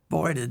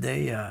 Boy, did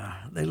they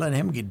let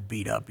him get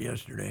beat up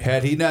yesterday.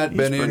 Had he not He's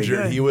been pretty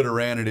injured, good. he would have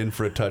ran it in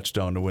for a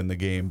touchdown to win the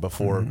game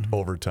before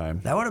overtime.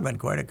 That would have been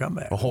quite a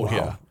comeback. Oh, Wow.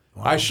 yeah.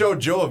 I showed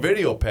Joe a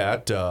video,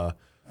 Pat. I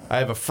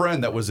have a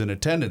friend that was in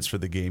attendance for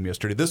the game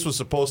yesterday. This was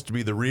supposed to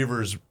be the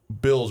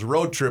Reavers-Bills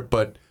road trip,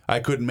 but I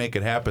couldn't make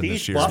it happen These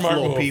this year.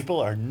 Buffalo move. people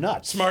are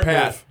nuts. Smart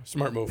Pat. move.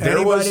 Smart move.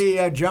 There was-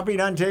 Anybody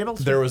jumping on tables?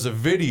 There was a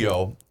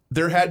video.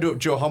 There had to have,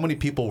 Joe, how many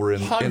people were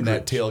in that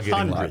Hundreds.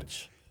 tailgating lot?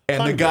 Hundreds.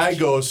 And the guy Hundreds.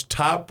 goes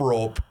top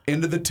rope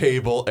into the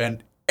table,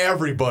 and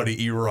everybody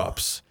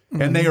erupts.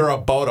 And they are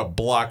about a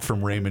block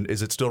from Raymond.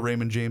 Is it still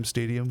Raymond James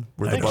Stadium?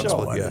 Where I think Bucks so.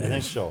 play? I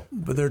think so.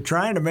 But they're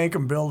trying to make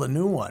them build a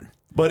new one.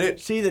 But it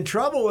See, the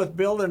trouble with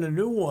building a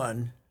new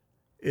one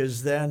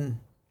is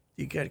then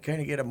you kind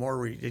of get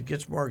it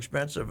gets more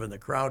expensive and the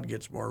crowd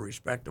gets more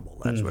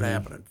respectable. That's what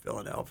happened in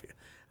Philadelphia.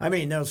 I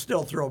mean, they'll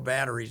still throw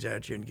batteries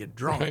at you and get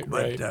drunk, Right,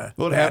 but right.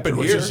 well, it happened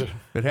afterwards here. is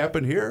It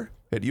happened here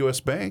at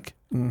U.S. Bank.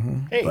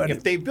 Hey, But-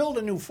 if they build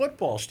a new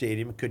football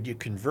stadium, could you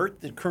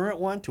convert the current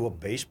one to a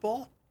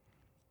baseball?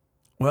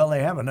 well,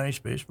 they have a nice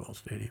baseball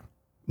stadium.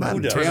 Not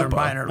in does? For their Tampa.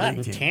 minor Not league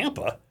in team.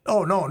 Tampa.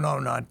 Oh no,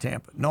 not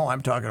Tampa. No,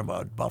 I'm talking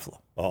about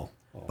Buffalo. Oh.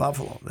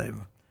 Buffalo.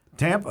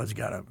 Tampa's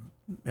got a,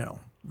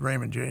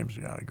 Raymond James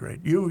got a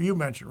great. You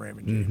mentioned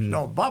Raymond James.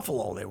 No,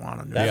 Buffalo. They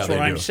want to. That's they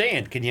what I'm do.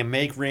 saying. Can you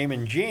make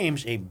Raymond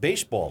James a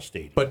baseball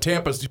stadium? But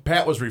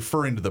Pat was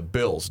referring to the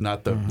Bills,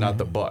 not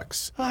the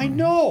Bucks. I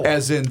know.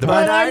 As in the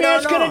but I I'm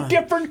don't asking know. a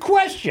different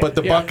question. But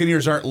the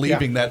Buccaneers aren't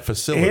leaving that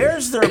facility.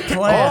 Here's their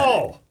plan.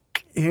 oh,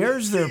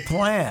 Here's their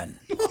plan.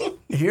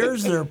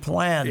 Here's their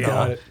plan,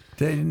 though.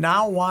 They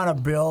now want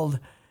to build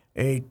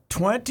a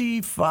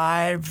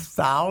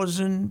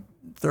 25,000,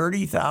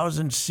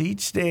 30,000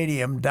 seat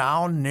stadium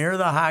down near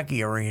the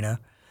hockey arena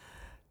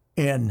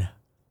in,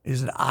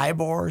 is it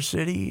Ybor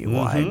City?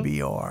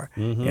 YBOR.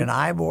 In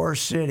Ybor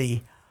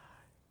City,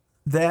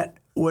 that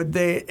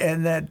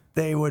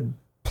they would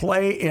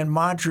play in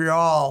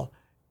Montreal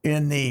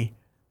in the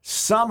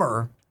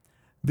summer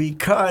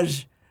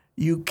because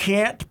you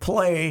can't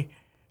play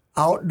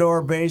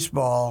outdoor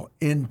baseball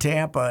in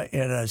Tampa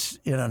in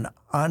an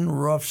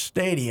unroofed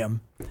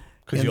stadium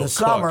in you'll the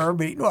summer.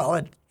 Well,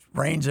 it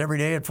rains every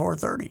day at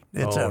 4:30.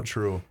 It's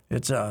true.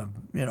 It's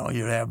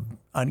you have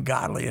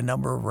ungodly a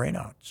number of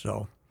rainouts.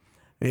 So,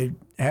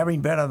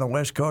 having been on the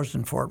West Coast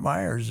in Fort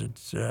Myers,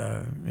 it's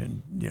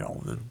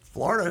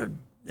Florida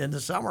in the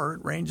summer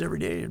it rains every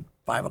day at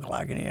 5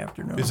 o'clock in the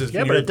afternoon. Is this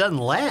yeah, but it doesn't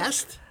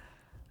last.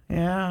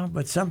 Yeah,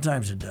 but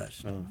sometimes it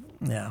does.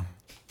 Yeah.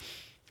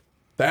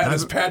 that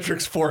is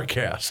Patrick's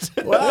forecast.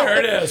 There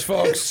it is,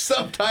 folks.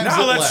 Sometimes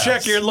Now it let's lasts.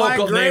 check your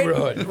local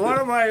neighborhood. One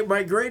of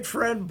my great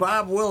friend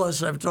Bob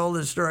Willis, I've told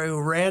this story, who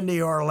ran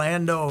the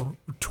Orlando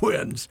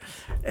Twins,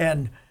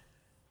 and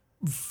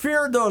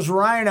feared those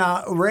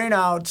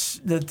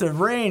rainouts that the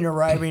rain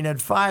arriving at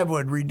 5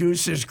 would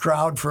reduce his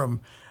crowd from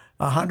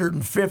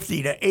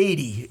 150 to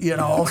 80.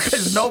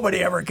 Because nobody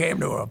ever came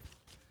to a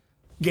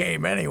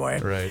game anyway.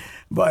 Right.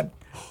 But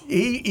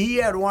he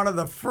had one of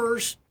the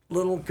first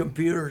little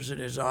computers in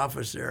his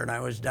office there, and I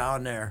was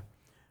down there,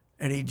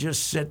 and he'd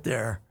just sit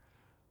there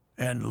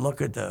and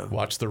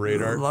Watch the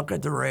radar. Look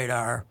at the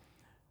radar,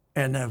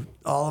 and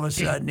all of a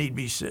sudden he'd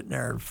be sitting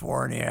there at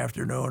 4 in the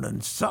afternoon,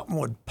 and something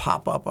would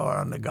pop up out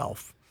on the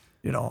Gulf.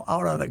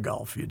 Out on the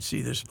Gulf, you'd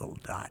see this little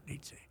dot, and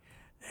he'd say,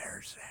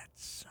 "There's that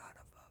son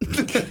of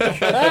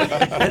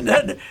a." And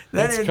then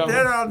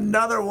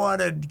another one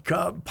would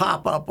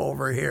pop up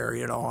over here,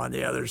 on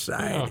the other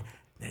side. Yeah.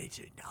 Then he'd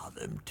say, "Now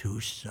them two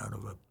son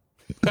of a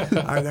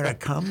are going to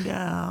come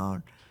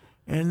down,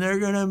 and they're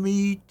going to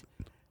meet."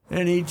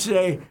 And he'd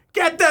say,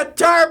 "Get the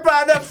tarp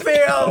on the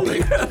field."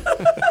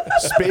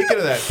 Speaking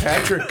of that,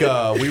 Patrick,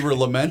 we were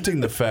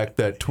lamenting the fact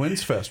that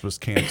Twins Fest was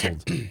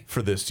canceled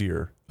for this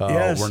year.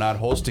 Yes. We're not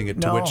hosting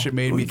it, to No, which it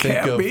made we me think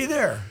can't of. be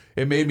there.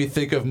 It made me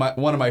think of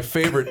one of my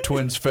favorite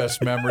Twins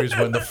Fest memories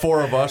when the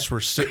four of us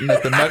were sitting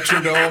at the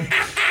Metrodome,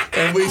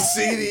 and we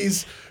see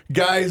these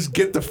guys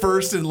get the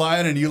first in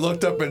line, and you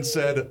looked up and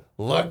said,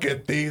 "Look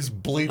at these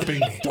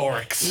bleeping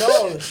dorks."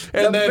 No,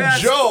 And then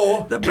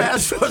Joe- The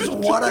best was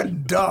what a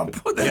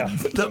dump.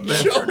 The Joe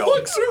Metrodome.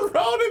 looks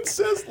around and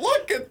says,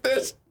 "Look at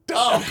this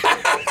dump.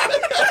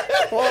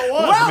 Well, it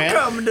was, man.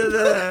 Welcome to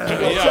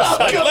the.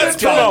 Yeah.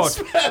 Let's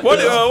promote.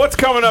 What's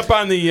coming up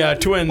on the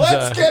Twins?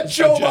 Let's get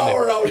Joe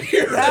Bauer out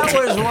here.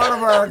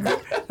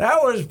 That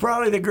was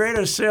probably the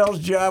greatest sales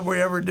job we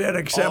ever did,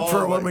 except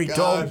for when we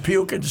told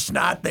Puke and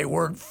Snot they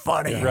weren't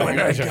funny. Right,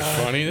 guys are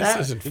funny. This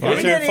isn't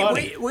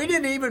funny. We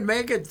didn't even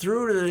make it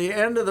through to the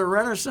end of the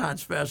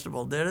Renaissance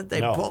Festival, did it?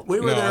 No. We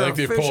were No, their I think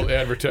they official- pulled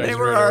advertising They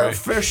were right our away.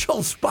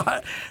 official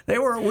spot. We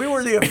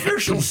were the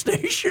official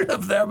station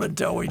of them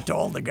until we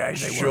told the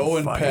guys they Joe weren't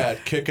and funny.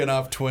 Pat kicking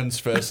off Twins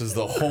Fest is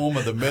the home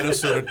of the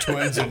Minnesota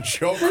Twins, and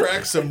Joe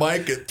cracks a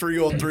mic at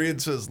 3:03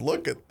 and says,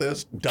 "Look at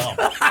this dump."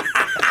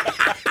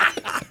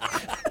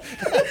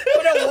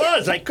 But it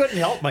was. I couldn't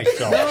help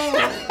myself.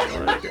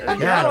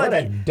 God, what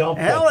a dump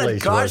that Hell, it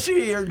place cost was. you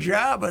your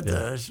job at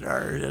the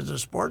Star as a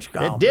sports It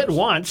columnist. did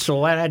once, so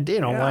why not?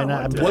 Why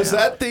not? what the-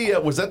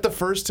 Was that the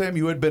first time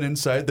you had been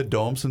inside the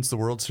dome since the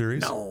World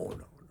Series? No.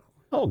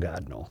 Oh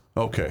God, no.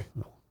 Okay,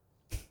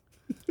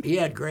 He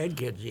had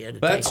grandkids. He had to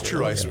that's take true.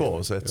 I care of.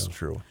 suppose that's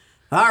true.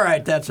 All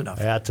right, that's enough.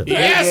 That's it.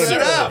 Yes,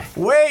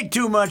 sir. Way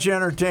too much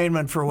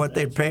entertainment for what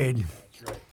they paid.